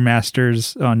 Andrew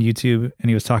Masters on YouTube, and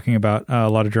he was talking about a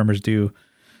lot of drummers do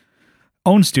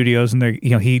own studios, and they,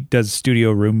 he does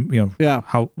studio room,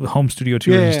 how home studio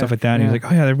tours and stuff like that. And he's like,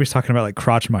 oh yeah, everybody's talking about like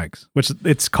crotch mics, which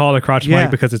it's called a crotch mic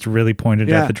because it's really pointed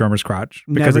at the drummer's crotch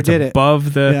because it's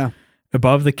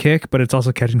above the kick, but it's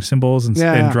also catching cymbals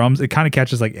and drums. It kind of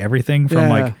catches like everything from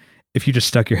like if you just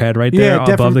stuck your head right there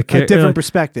above the kick, a different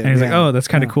perspective. And he's like, oh, that's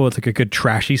kind of cool. It's like a good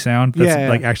trashy sound that's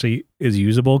like actually is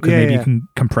usable because maybe you can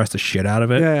compress the shit out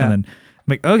of it. And then I'm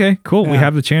like, okay, cool. We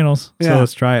have the channels, so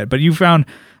let's try it. But you found.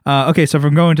 Okay, so if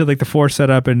I'm going to like the 4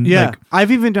 setup and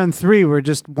I've even done 3 where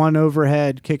just one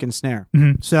overhead kick and snare.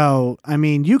 Mm-hmm. So I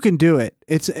mean, you can do it.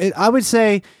 I would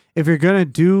say if you're gonna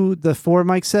do the 4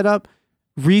 mic setup,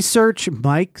 research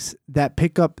mics that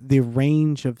pick up the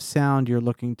range of sound you're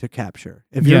looking to capture.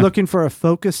 If you're looking for a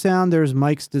focus sound, there's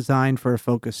mics designed for a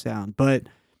focus sound. But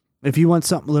if you want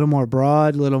something a little more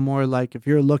broad, a little more like if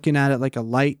you're looking at it like a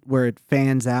light where it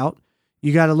fans out,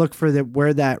 you got to look for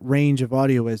where that range of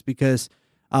audio is because.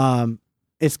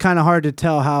 It's kind of hard to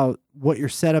tell what your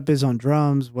setup is on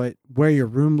drums, where your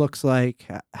room looks like,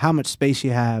 how much space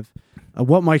you have,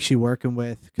 what mics you're working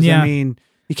with. Because I mean,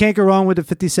 you can't go wrong with the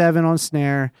 57 on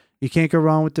snare. You can't go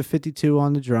wrong with the 52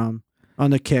 on the drum,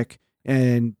 on the kick,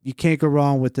 and you can't go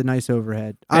wrong with the nice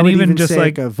overhead. I would even just say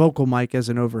like a vocal mic as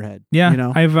an overhead.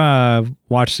 Yeah, I've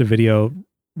watched a video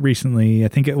recently. I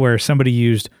think where somebody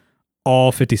used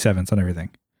all 57s on everything.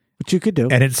 Which you could do.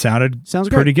 And it sounds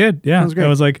pretty good. Yeah. Sounds great. I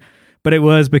was like, but it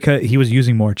was because he was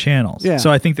using more channels. Yeah.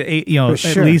 So I think the 8,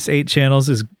 at least 8 channels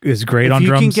is great on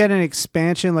drums. If you can get an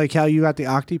expansion like how you got the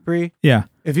Octipre. Yeah.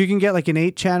 If you can get like an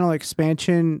 8-channel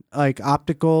expansion, like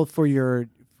optical for your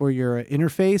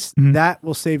interface, that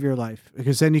will save your life.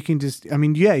 Because then you can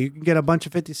you can get a bunch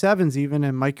of 57s even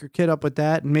and mic your kit up with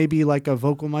that and maybe like a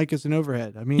vocal mic as an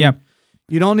overhead. I mean,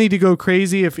 you don't need to go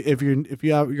crazy if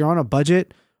you're on a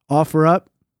budget, offer up.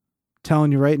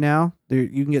 Telling you right now, you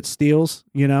can get steals,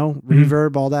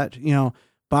 reverb, all that,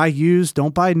 buy used,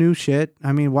 don't buy new shit.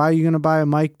 I mean, why are you going to buy a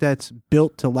mic that's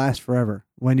built to last forever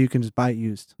when you can just buy it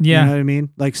used? Yeah. You know what I mean?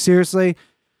 Like seriously,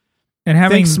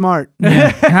 and think smart.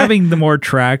 Having the more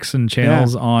tracks and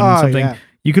channels on something,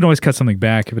 you can always cut something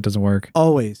back if it doesn't work.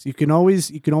 Always. You can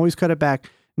always cut it back.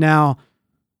 Now,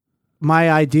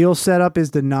 my ideal setup is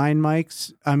the 9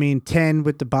 mics. I mean, 10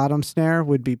 with the bottom snare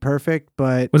would be perfect.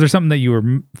 But was there something that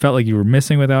you felt like you were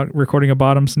missing without recording a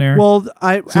bottom snare? Well,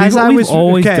 we've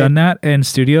always done that in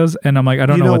studios, and I'm like, I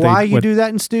don't know why you do that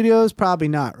in studios. Probably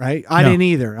not, right? I didn't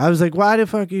either. I was like, why the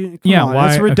fuck you? Why?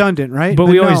 That's redundant, right? But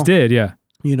we always did, yeah.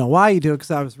 You know why you do it?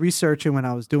 Because I was researching when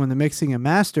I was doing the mixing and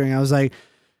mastering. I was like,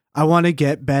 I want to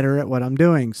get better at what I'm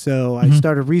doing, so I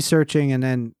started researching, and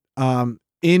then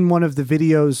in one of the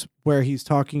videos where he's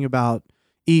talking about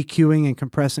EQing and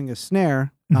compressing a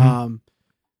snare, I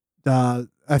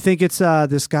think it's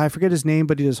this guy, I forget his name,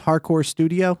 but he does Hardcore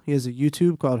Studio. He has a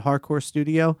YouTube called Hardcore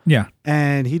Studio. Yeah.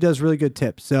 And he does really good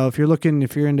tips. So if you're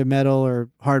into metal or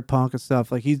hard punk and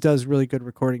stuff, like he does really good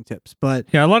recording tips. But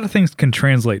yeah, a lot of things can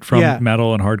translate from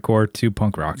metal and hardcore to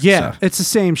punk rock. Yeah, it's the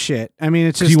same shit. I mean,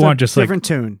 it's just a different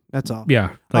tune. That's all.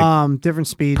 Yeah. Like different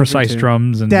speed. Precise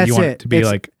drums, and you want it to be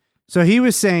like... So he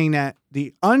was saying that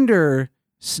the under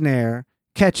snare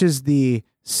catches the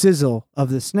sizzle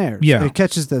of the snares. Yeah. It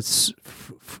catches the...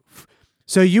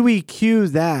 So you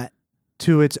EQ that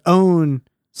to its own,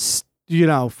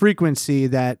 frequency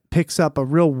that picks up a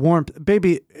real warmth.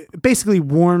 Basically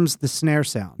warms the snare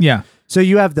sound. Yeah. So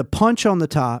you have the punch on the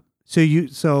top.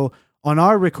 So on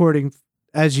our recording,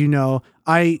 as you know,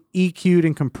 I EQ'd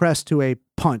and compressed to a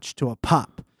punch, to a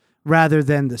pop, rather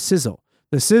than the sizzle.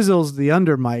 The sizzle's the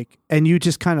under mic, and you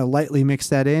just kind of lightly mix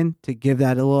that in to give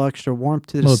that a little extra warmth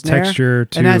to the snare. Texture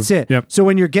and that's it. Yep. So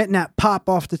when you're getting that pop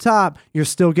off the top, you're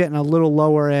still getting a little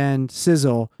lower end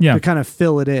sizzle to kind of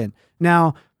fill it in.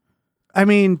 Now, I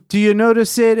mean, do you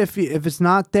notice it if it's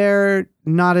not there?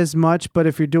 Not as much, but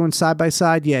if you're doing side by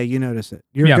side, yeah, you notice it.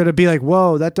 You're going to be like,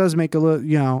 whoa, that does make a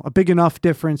little, a big enough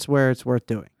difference where it's worth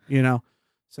doing,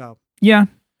 So yeah,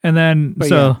 and then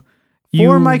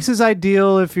Four mics is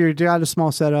ideal if you're got a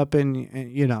small setup and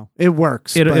it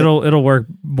works. It'll work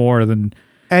more than.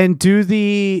 And do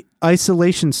the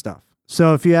isolation stuff.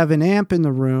 So if you have an amp in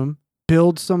the room,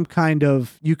 build some kind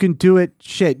of. You can do it.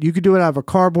 You could do it out of a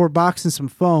cardboard box and some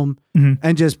foam,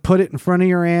 and just put it in front of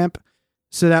your amp,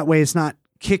 so that way it's not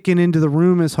kicking into the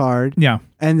room as hard. Yeah.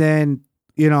 And then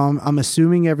I'm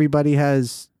assuming everybody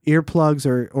has earplugs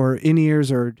or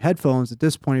in-ears or headphones at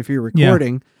this point. If you're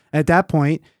recording, at that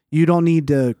point. You don't need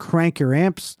to crank your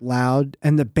amps loud,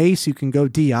 and the bass you can go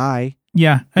DI.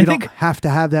 Yeah, I think don't have to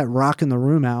have that rock in the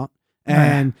room out.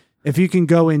 And if you can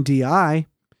go in DI,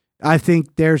 I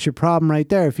think there's your problem right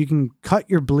there. If you can cut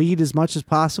your bleed as much as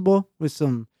possible with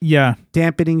some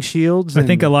dampening shields. I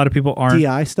think a lot of people aren't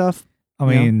DI stuff. I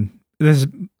mean, this is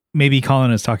maybe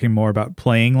Colin is talking more about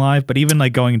playing live, but even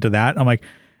like going into that, I'm like,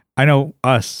 I know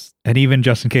us and even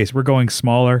just in case we're going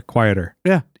smaller, quieter.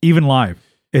 Yeah, even live.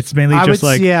 It's mainly I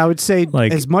would say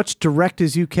like, as much direct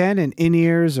as you can and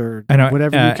in-ears or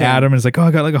whatever you can. Adam is like, I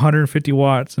got like 150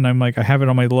 watts. And I'm like, I have it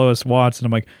on my lowest watts. And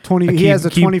I'm like, 20. He has a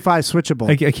 25 switchable.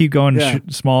 I keep going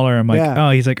smaller. I'm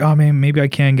like, he's like, oh man, maybe I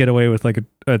can get away with like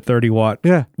a 30 watt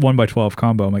 1x12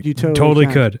 combo. I'm like, you totally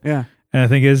could. Yeah. And the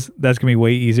thing is, that's going to be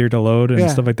way easier to load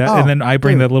and stuff like that. And then I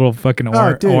bring that little fucking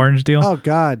orange deal. Oh,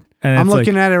 God. And I'm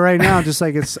looking at it right now, just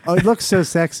like it looks so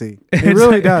sexy. It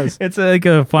really does. It's like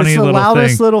a funny little thing. It's the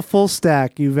loudest little full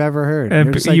stack you've ever heard.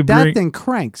 And that thing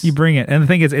cranks. You bring it. And the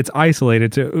thing is, it's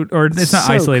isolated or it's not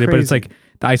so isolated, crazy. But it's like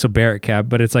the isobaric cab,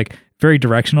 but it's like very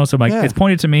directional. So I'm like, it's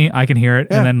pointed to me. I can hear it.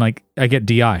 And then like I get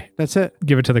DI. That's it.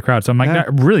 Give it to the crowd. So I'm like,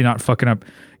 really not fucking up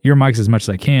your mics as much as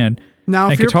I can. Now,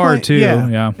 and if you're guitar too,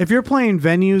 if you're playing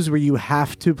venues where you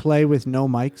have to play with no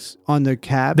mics on the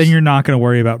cabs, then you're not going to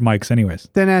worry about mics anyways.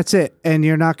 Then that's it, and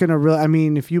you're not going to really. I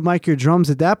mean, if you mic your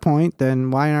drums at that point, then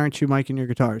why aren't you micing your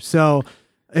guitars? So,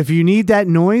 if you need that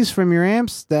noise from your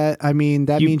amps, that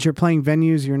means you're playing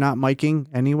venues you're not miking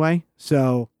anyway.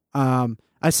 So,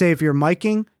 I say if you're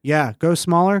miking, go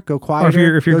smaller, go quieter.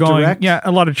 Or if you're going, direct.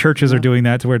 A lot of churches are doing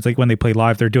that to where it's like when they play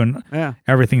live, they're doing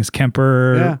everything's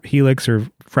Kemper, Helix, or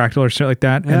Fractal or shit like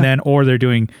that, and then or they're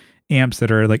doing amps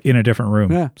that are like in a different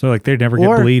room, so like they never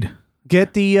get bleed.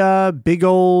 Get the big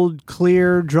old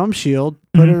clear drum shield,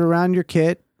 put it around your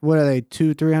kit. What are they,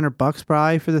 $200-300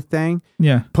 probably for the thing?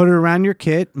 Yeah, put it around your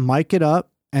kit, mic it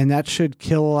up, and that should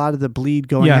kill a lot of the bleed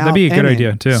going out. Yeah, that'd be a good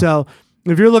idea too. So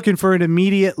if you're looking for an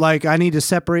immediate, like I need to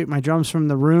separate my drums from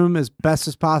the room as best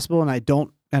as possible, and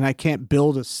I can't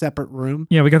build a separate room.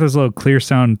 Yeah, we got those little clear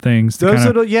sound things.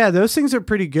 Those things are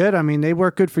pretty good. I mean, they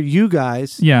work good for you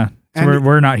guys. Yeah, so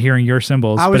we're not hearing your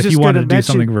cymbals. But if you wanted to do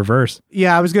something reverse.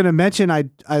 Yeah, I was going to mention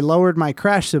I lowered my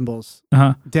crash cymbals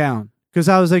down because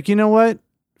I was like, you know what?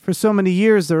 For so many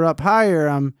years they're up higher.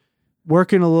 I'm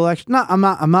working a little extra. I'm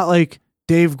not like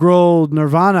Dave Grohl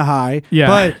Nirvana high. Yeah.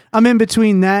 But I'm in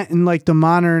between that and like the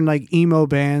modern like emo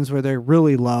bands where they're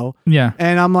really low. Yeah.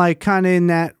 And I'm like kind of in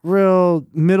that real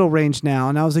middle range now.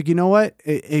 And I was like, you know what?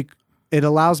 It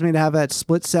allows me to have that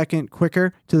split second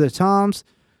quicker to the toms.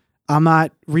 I'm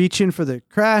not reaching for the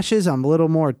crashes. I'm a little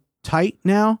more tight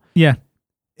now. Yeah.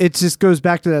 It just goes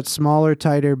back to that smaller,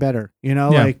 tighter, better. You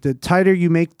know, like the tighter you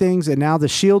make things, and now the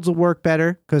shields will work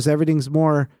better because everything's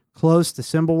more close to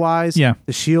cymbal wise. Yeah.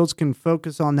 The shields can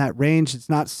focus on that range. It's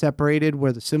not separated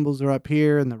where the cymbals are up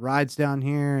here and the ride's down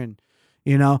here, and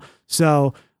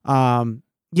so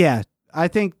I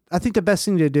think the best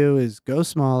thing to do is go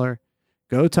smaller,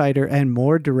 go tighter, and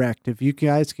more direct. If you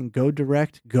guys can go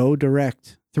direct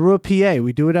through a PA.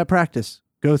 We do it at practice.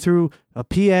 Go through a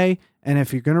PA, and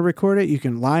if you're gonna record it, you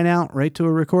can line out right to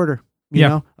a recorder. You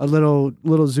know, a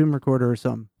little Zoom recorder or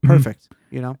something. Perfect.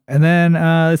 And then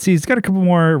let's see, it's got a couple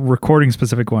more recording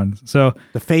specific ones. So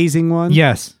the phasing one.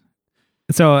 Yes.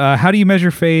 So how do you measure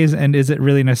phase, and is it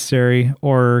really necessary,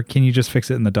 or can you just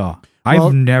fix it in the DAW?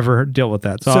 I've never dealt with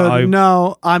that.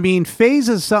 No, I mean, phase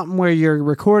is something where you're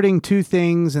recording two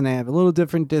things and they have a little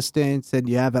different distance, and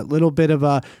you have a little bit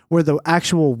of where the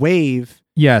actual wave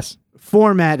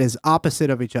format is opposite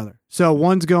of each other. So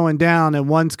one's going down and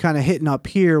one's kind of hitting up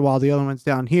here while the other one's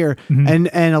down here. Mm-hmm.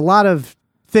 And a lot of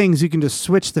things you can just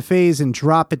switch the phase and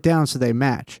drop it down so they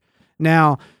match.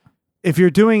 Now, if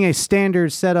you're doing a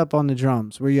standard setup on the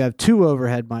drums where you have two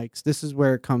overhead mics, this is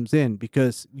where it comes in,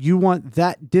 because you want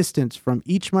that distance from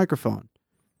each microphone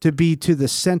to be to the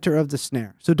center of the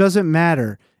snare. So it doesn't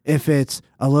matter if it's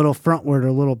a little frontward or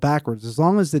a little backwards, as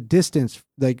long as the distance,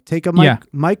 like take a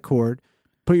mic cord,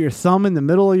 put your thumb in the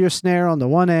middle of your snare on the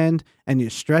one end, and you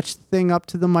stretch the thing up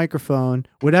to the microphone,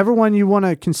 whatever one you want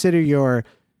to consider your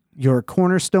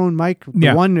cornerstone mic,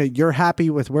 the one that you're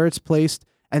happy with where it's placed,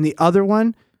 and the other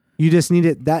one, you just need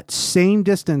it that same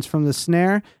distance from the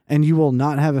snare, and you will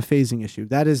not have a phasing issue.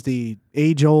 That is the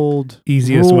age-old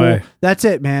easiest rule. way. That's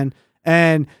it, man.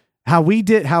 And how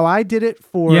I did it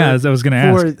for as I was going to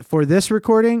ask for this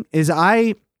recording is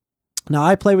I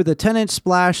play with a 10-inch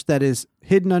splash that is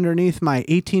hidden underneath my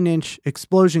 18-inch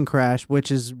explosion crash,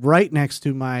 which is right next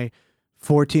to my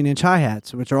 14-inch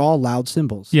hi-hats, which are all loud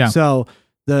cymbals. Yeah. So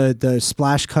the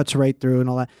splash cuts right through and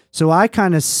all that. So I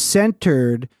kind of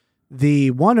centered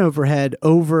the one overhead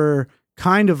over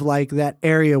kind of like that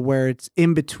area where it's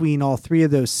in between all three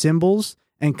of those cymbals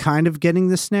and kind of getting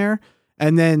the snare.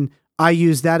 And then I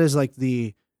use that as like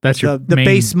the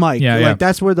bass mic. Yeah,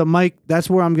 that's where the mic, that's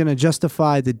where I'm going to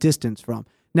justify the distance from.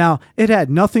 Now, it had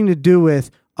nothing to do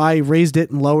with I raised it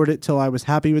and lowered it till I was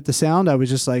happy with the sound. I was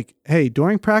just like, hey,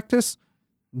 during practice,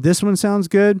 this one sounds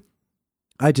good.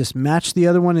 I just matched the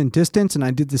other one in distance, and I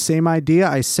did the same idea.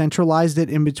 I centralized it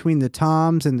in between the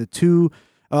toms and the two.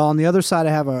 On the other side,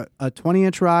 I have a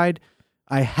 20-inch ride.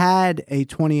 I had a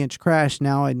 20-inch crash,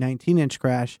 now a 19-inch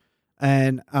crash,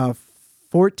 and a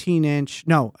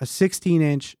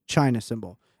 16-inch China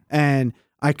cymbal. And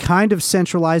I kind of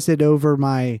centralized it over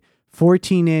my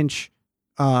 14-inch,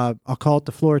 I'll call it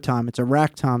the floor tom. It's a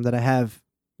rack tom that I have,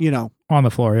 on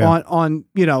the floor, on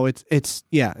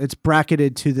it's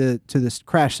bracketed to this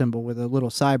crash cymbal with a little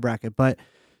side bracket. But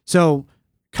so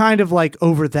kind of like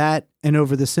over that and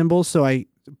over the cymbal.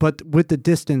 But with the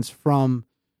distance from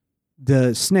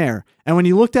the snare. And when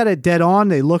you looked at it dead on,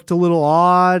 they looked a little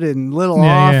odd and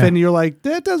off, and you're like,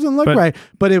 that doesn't look right.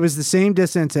 But it was the same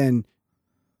distance, and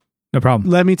no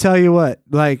problem. Let me tell you what,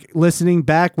 like listening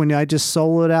back when I just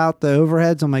soloed out the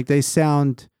overheads, I'm like, they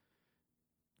sound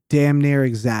damn near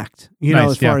exact.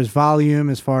 As far as volume,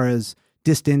 as far as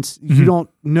distance, you don't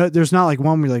know. There's not like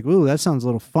one where you're like, ooh, that sounds a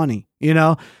little funny,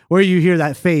 where you hear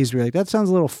that phase where you're like, that sounds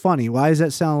a little funny. Why does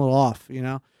that sound a little off,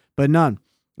 But none.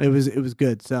 It was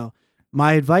good. So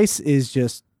my advice is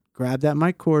just grab that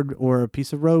mic cord or a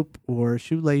piece of rope or a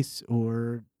shoelace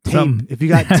or tape. If you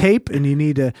got tape and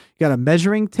you got a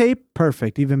measuring tape,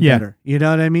 perfect, even better. You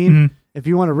know what I mean? Mm-hmm. If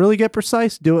you want to really get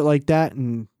precise, do it like that,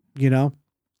 and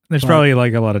there's probably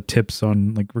like a lot of tips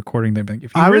on like recording them.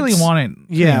 If you really want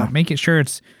it, make it sure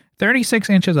it's 36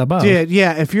 inches above.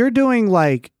 Yeah. If you're doing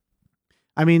like,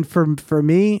 I mean, for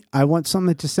me, I want something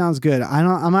that just sounds good.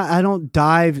 I don't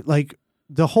dive like.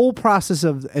 The whole process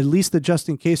of at least the just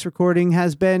in case recording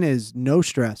is no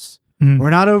stress. Mm-hmm. We're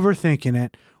not overthinking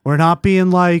it. We're not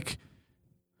being like,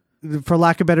 for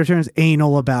lack of better terms,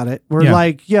 anal about it. We're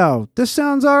like, yo, this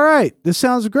sounds all right. This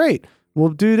sounds great. We'll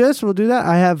do this. We'll do that.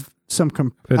 I have some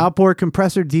outboard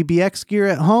compressor DBX gear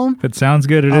at home. If it sounds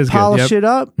good, I'll polish it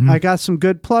up. Mm-hmm. I got some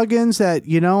good plugins that,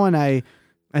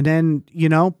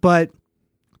 but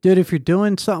dude, if you're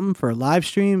doing something for a live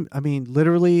stream, I mean,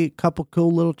 literally a couple cool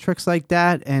little tricks like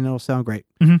that, and it'll sound great.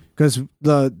 Because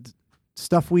the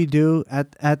stuff we do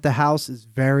at the house is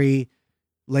very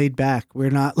laid back. We're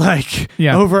not like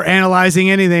over analyzing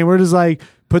anything. We're just like,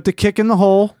 put the kick in the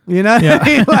hole,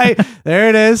 like, there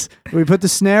it is. We put the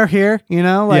snare here,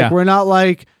 we're not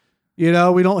like, we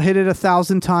don't hit it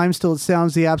 1,000 times till it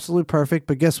sounds the absolute perfect,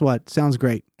 but guess what? It sounds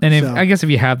great. And I guess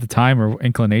if you have the time or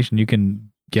inclination, you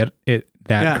can get it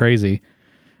that crazy.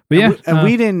 But and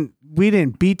we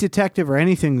didn't beat detective or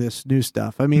anything, this new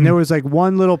stuff. I mean, there was like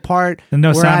one little part and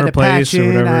no sound replace or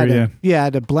whatever. I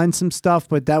had to blend some stuff,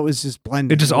 but that was just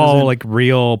blended. It just all like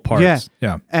real parts.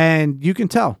 Yeah. And you can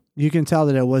tell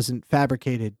that it wasn't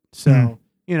fabricated. So,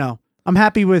 I'm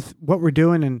happy with what we're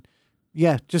doing, and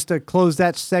just to close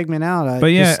that segment out,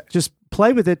 just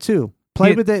play with it too.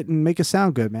 Play with it and make it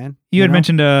sound good, man. You had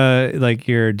mentioned like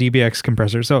your DBX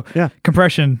compressor. So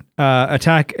compression,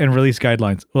 attack and release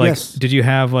guidelines. Like, did you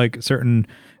have like certain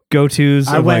go-tos?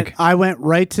 I went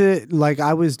right to, like,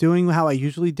 I was doing how I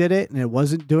usually did it, and it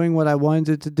wasn't doing what I wanted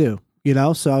it to do.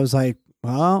 So I was like,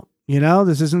 well,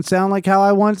 this doesn't sound like how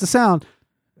I want it to sound.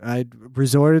 I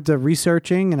resorted to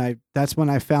researching, and that's when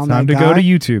I found that guy. Time to go to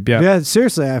YouTube. Yeah,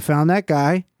 seriously, I found that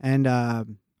guy, and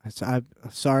I'm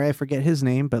sorry I forget his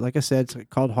name, but like I said, it's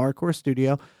called Hardcore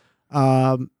Studio.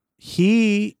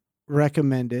 He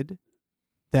recommended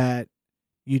that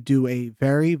you do a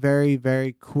very, very,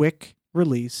 very quick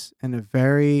release and a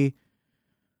very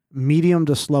medium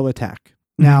to slow attack.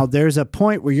 Mm-hmm. Now, there's a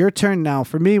point where you're turning. Now,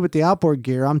 for me with the outboard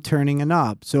gear, I'm turning a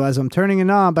knob. So as I'm turning a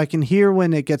knob, I can hear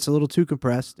when it gets a little too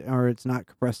compressed or it's not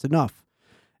compressed enough.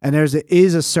 And there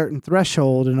is a certain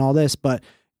threshold and all this, but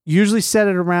usually set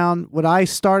it around, what I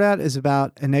start at is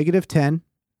about a -10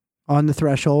 on the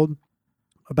threshold,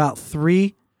 about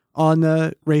 3 on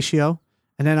the ratio,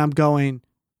 and then I'm going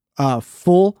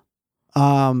full,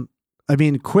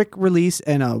 quick release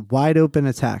and a wide open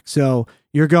attack. So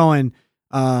you're going,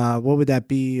 what would that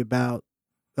be, about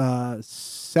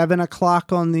 7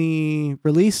 o'clock on the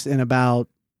release and about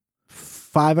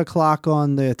 5 o'clock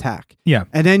on the attack. Yeah.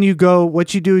 And then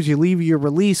what you do is you leave your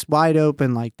release wide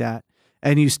open like that,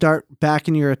 and you start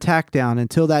backing your attack down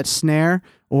until that snare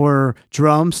or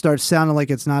drum starts sounding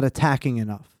like it's not attacking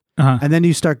enough. Uh-huh. And then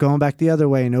you start going back the other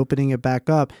way and opening it back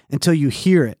up until you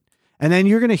hear it. And then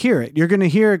you're going to hear it. You're going to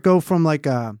hear it go from like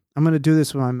I'm going to do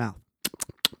this with my mouth.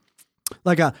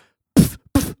 Like a pff,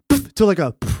 to like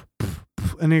a,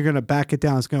 and then you're gonna back it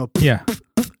down. It's gonna, yeah.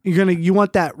 You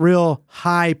want that real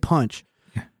high punch.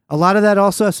 Yeah. A lot of that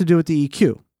also has to do with the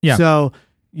EQ. Yeah. So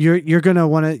you're gonna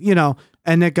want to,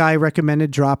 and that guy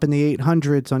recommended dropping the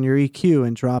 800s on your EQ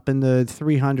and dropping the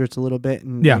 300s a little bit,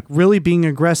 and like really being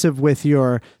aggressive with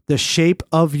the shape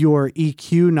of your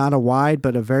EQ, not a wide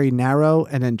but a very narrow,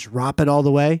 and then drop it all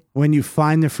the way when you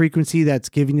find the frequency that's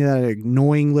giving you that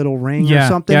annoying little ring or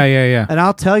something. Yeah. And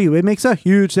I'll tell you, it makes a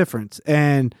huge difference.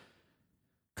 And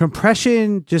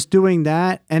compression, just doing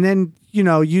that, and then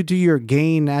you do your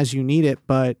gain as you need it,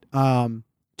 but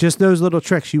just those little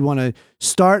tricks. You want to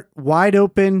start wide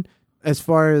open as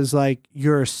far as like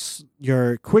your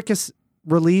quickest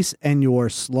release and your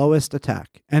slowest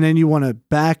attack. And then you want to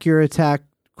back your attack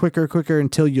quicker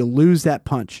until you lose that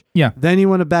punch. Yeah. Then you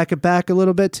want to back it back a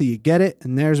little bit till you get it,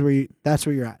 and that's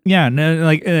where you're at. Yeah, no,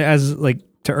 like as like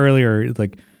to earlier,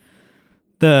 like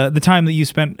the time that you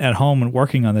spent at home and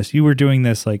working on this, you were doing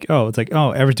this like, I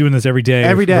was doing this every day.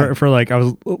 For like, I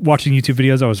was watching YouTube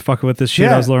videos, I was fucking with this shit,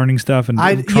 I was learning stuff and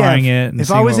trying it. And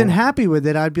if I wasn't happy with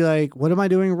it, I'd be like, what am I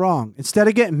doing wrong? Instead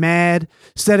of getting mad,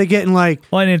 instead of getting like,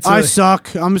 I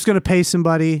suck, I'm just going to pay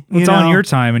somebody. It's on your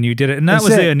time, and you did it. And that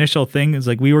was the initial thing, is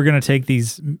like, we were going to take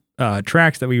these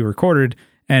tracks that we recorded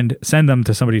and send them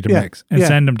to somebody to mix and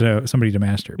send them to somebody to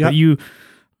master. But you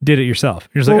did it yourself.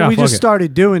 You're just we just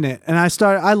started doing it, and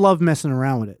I love messing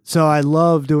around with it, so I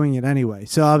love doing it anyway.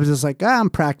 So I was just like,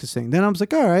 I'm practicing. Then I was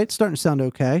like, all right, it's starting to sound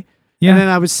okay. Yeah. And then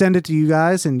I would send it to you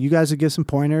guys, and you guys would give some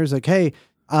pointers, like, hey,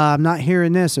 I'm not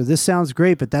hearing this, or this sounds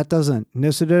great, but that doesn't.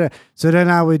 So then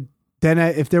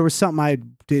if there was something I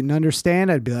didn't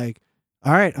understand, I'd be like,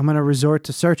 all right, I'm going to resort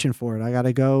to searching for it. I got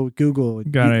to go Google,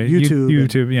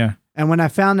 YouTube. Yeah. And when I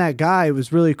found that guy, it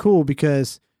was really cool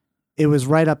because it was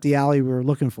right up the alley we were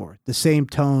looking for. The same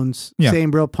tones, same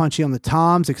real punchy on the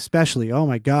toms, especially. Oh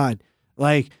my God.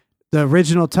 Like the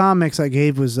original tom mix I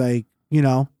gave was like,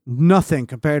 nothing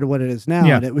compared to what it is now.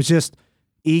 Yeah. And it was just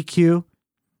EQ.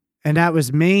 And that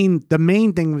was the main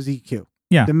thing was EQ.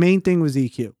 Yeah. The main thing was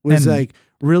EQ. Was like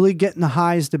really getting the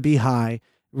highs to be high,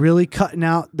 really cutting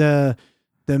out the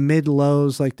mid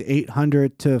lows, like the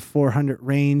 800 to 400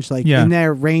 range. Like in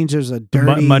their range, there's a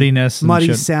dirty,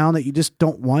 muddy sound that you just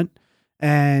don't want.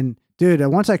 And dude,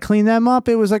 once I cleaned them up,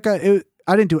 it was like I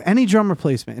didn't do any drum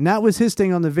replacement. And that was his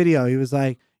thing on the video. He was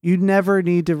like, you never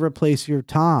need to replace your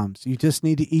toms. You just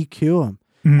need to EQ them.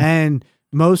 Mm-hmm. And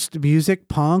most music,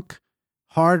 punk,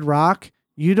 hard rock,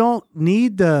 you don't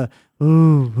need the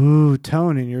ooh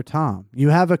tone in your tom. You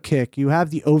have a kick, you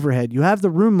have the overhead, you have the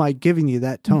room mic giving you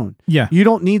that tone. Yeah. You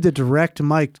don't need the direct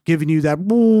mic giving you that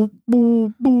boo,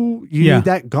 boo, boo. You need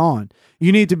that gone.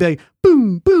 You need to be like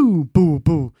boom, boo, boo,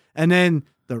 boo. And then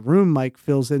the room mic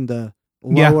fills in the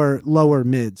lower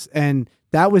mids. And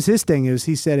that was his thing, is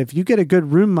he said, if you get a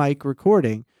good room mic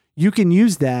recording, you can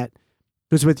use that,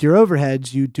 because with your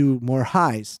overheads, you do more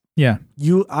highs. Yeah.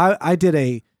 I did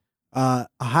a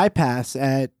high pass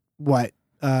at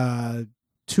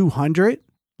 200.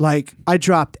 Like I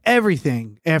dropped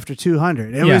everything after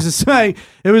 200. It was just like,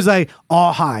 it was like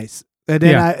all highs. And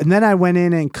then I went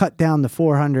in and cut down the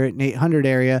 400 and 800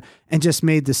 area and just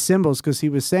made the cymbals, because he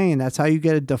was saying that's how you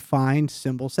get a defined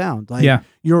cymbal sound. Like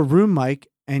your room mic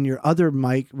and your other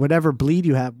mic, whatever bleed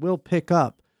you have, will pick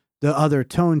up the other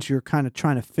tones you're kind of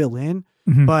trying to fill in,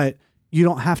 but you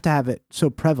don't have to have it so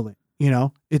prevalent.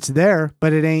 It's there,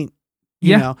 but it ain't,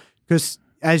 you know, because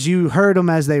as you heard them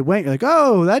as they went, you're like,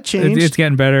 oh, that changed. It's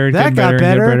getting better. That got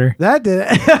better. That did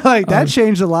like that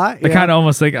changed a lot. I kind of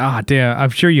almost like, damn,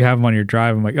 I'm sure you have them on your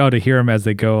drive. I'm like, to hear them as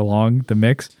they go along the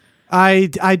mix.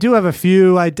 I do have a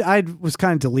few. I was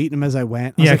kind of deleting them as I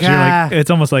went. I was like,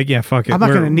 it's almost like, fuck it. I'm not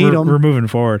going to need them. We're moving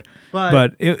forward.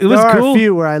 But it was there cool. Are a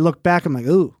few where I look back, I'm like,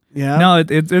 ooh, No,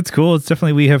 it's cool. It's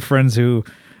definitely, we have friends who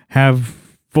have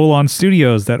full on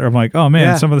studios that are like, oh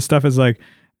man, some of the stuff is like,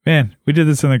 man, we did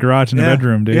this in the garage in the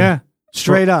bedroom, dude. Yeah.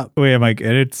 Straight up. Wait, I'm like,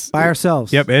 and it's by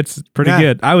ourselves. Yep, it's pretty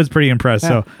good. I was pretty impressed.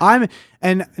 So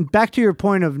and back to your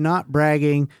point of not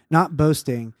bragging, not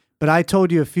boasting, but I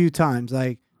told you a few times,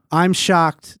 like, I'm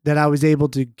shocked that I was able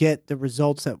to get the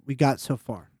results that we got so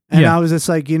far. And I was just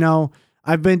like,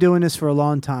 I've been doing this for a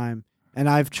long time, and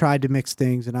I've tried to mix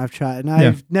things, and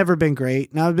I've never been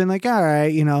great. And I've been like, all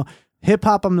right, hip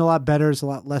hop, I'm a lot better. There's a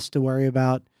lot less to worry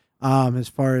about. As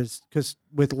far as, because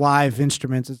with live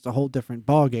instruments, it's a whole different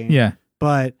ball game. Yeah.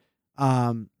 But,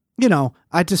 I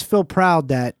just feel proud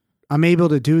that I'm able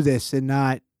to do this and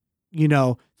not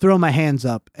throw my hands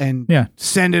up and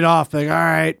send it off. Like, all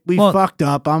right, we fucked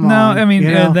up. I'm no, on. I mean,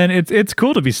 then it's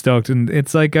cool to be stoked, and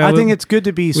it's like I think it's good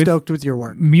to be stoked with your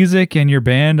work, music, and your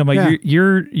band. I'm like,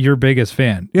 you're your biggest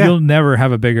fan. Yeah. You'll never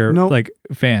have a bigger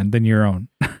fan than your own.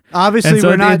 Obviously, so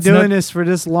we're not doing this for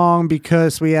this long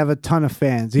because we have a ton of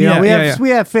fans. We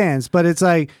have fans, but it's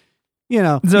like, so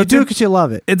you do it because you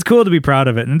love it. It's cool to be proud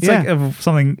of it, and it's like of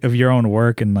something of your own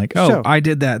work, and like, I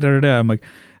did that. Da, da, da. I'm like,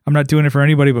 I'm not doing it for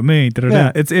anybody but me. Da, da,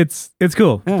 da. It's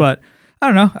cool, but I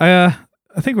don't know. I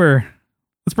think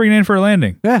let's bring it in for a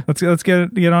landing. Yeah, let's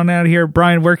get on out of here.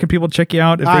 Brian, where can people check you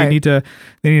out if they need to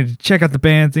check out the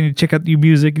bands, they need to check out your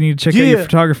music, they need to check out your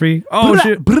photography. Oh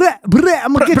shit! I'm gonna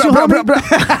get you,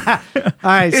 homie. All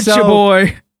right, it's your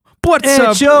boy. What's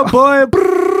up? It's your boy.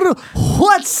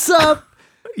 What's up?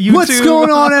 What's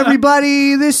going on,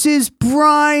 everybody? This is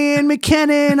Brian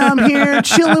McKinnon. I'm here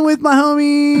chilling with my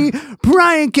homie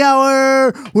Brian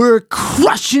Gower. We're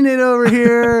crushing it over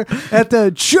here at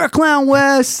the Jerkland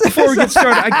West. Before we get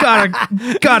started,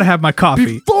 I gotta have my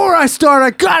coffee. Before I start,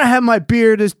 I gotta have my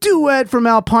beer. This duet from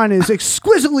Alpine is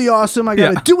exquisitely awesome. I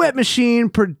got a duet machine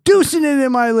producing it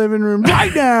in my living room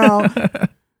right now.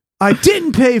 I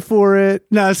didn't pay for it.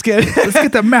 No, it's good. Let's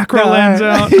get the macro lens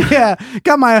out. Yeah,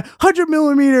 got my 100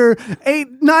 millimeter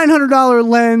 $900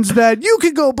 lens that you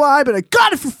could go buy, but I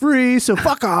got it for free. So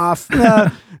fuck off.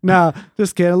 No,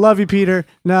 just kidding. I love you, Peter.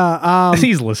 No,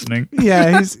 he's listening.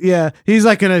 He's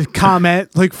like gonna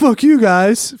comment like "fuck you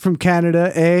guys" from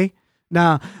Canada, eh?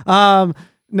 No.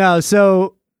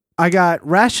 So I got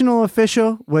Rational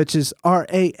Official, which is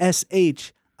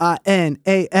RASHINAL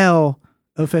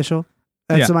official.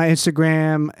 That's my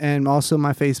Instagram and also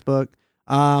my Facebook.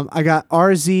 I got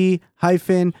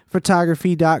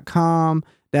rz-photography.com.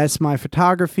 That's my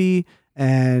photography.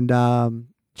 And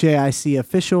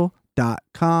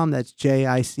jicofficial.com. That's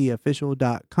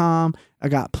jicofficial.com. I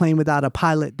got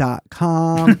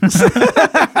planewithoutapilot.com.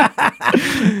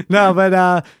 No,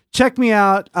 but check me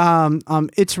out.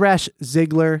 It's Rash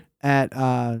Ziegler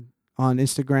on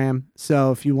Instagram.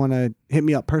 So if you want to hit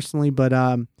me up personally, but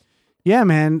yeah,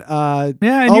 man.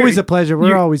 Always a pleasure.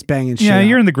 We're always banging shit. Yeah,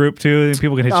 you're in the group too.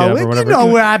 People can hit you up or whatever. You know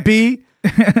where I be.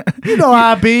 You know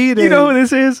I be. You know who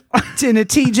this is? It's in the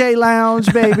TJ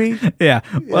Lounge, baby. Yeah.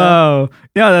 Whoa.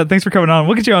 Yeah. Thanks for coming on.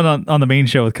 We'll get you on the main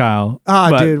show with Kyle.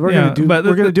 Dude, we're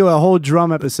gonna do a whole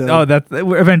drum episode. Oh,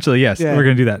 eventually, yes, we're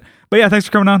gonna do that. But yeah, thanks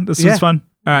for coming on. This was fun.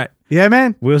 All right. Yeah,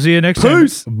 man. We'll see you next time.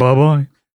 Peace. Bye bye.